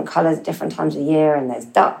turn different colours at different times of year, and there's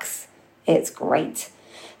ducks. It's great.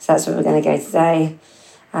 So that's where we're going to go today.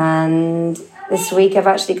 And this week I've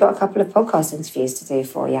actually got a couple of podcast interviews to do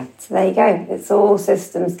for you. So there you go. It's all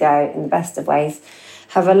systems go in the best of ways.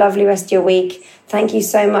 Have a lovely rest of your week. Thank you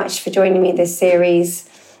so much for joining me this series.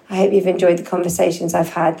 I hope you've enjoyed the conversations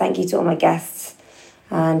I've had. Thank you to all my guests.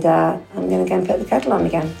 And I'm going to go and put the kettle on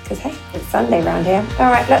again because, hey, it's Sunday round here.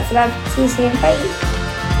 All right, lots of love. See you soon. Bye.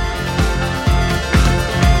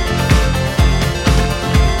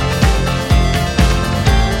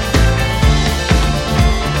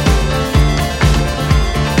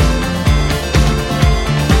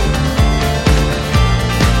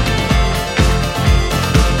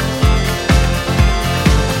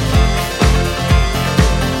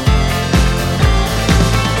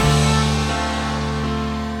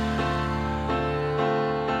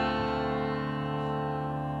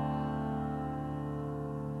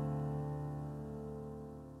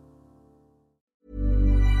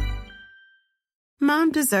 Mom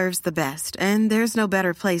deserves the best, and there's no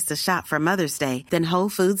better place to shop for Mother's Day than Whole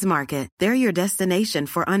Foods Market. They're your destination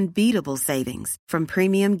for unbeatable savings, from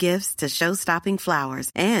premium gifts to show-stopping flowers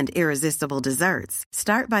and irresistible desserts.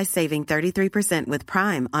 Start by saving 33% with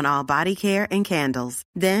Prime on all body care and candles.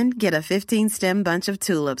 Then get a 15-stem bunch of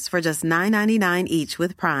tulips for just $9.99 each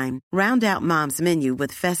with Prime. Round out Mom's menu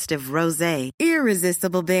with festive rosé,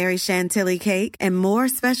 irresistible berry chantilly cake, and more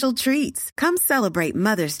special treats. Come celebrate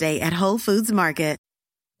Mother's Day at Whole Foods Market.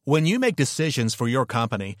 When you make decisions for your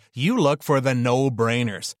company, you look for the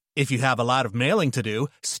no-brainers. If you have a lot of mailing to do,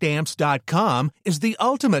 Stamps.com is the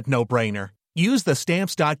ultimate no-brainer. Use the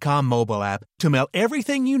Stamps.com mobile app to mail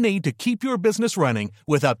everything you need to keep your business running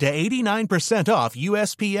with up to 89% off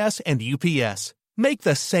USPS and UPS. Make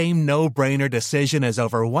the same no-brainer decision as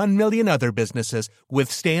over 1 million other businesses with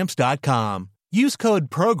Stamps.com. Use code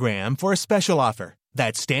PROGRAM for a special offer.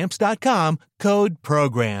 That's Stamps.com, code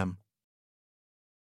PROGRAM.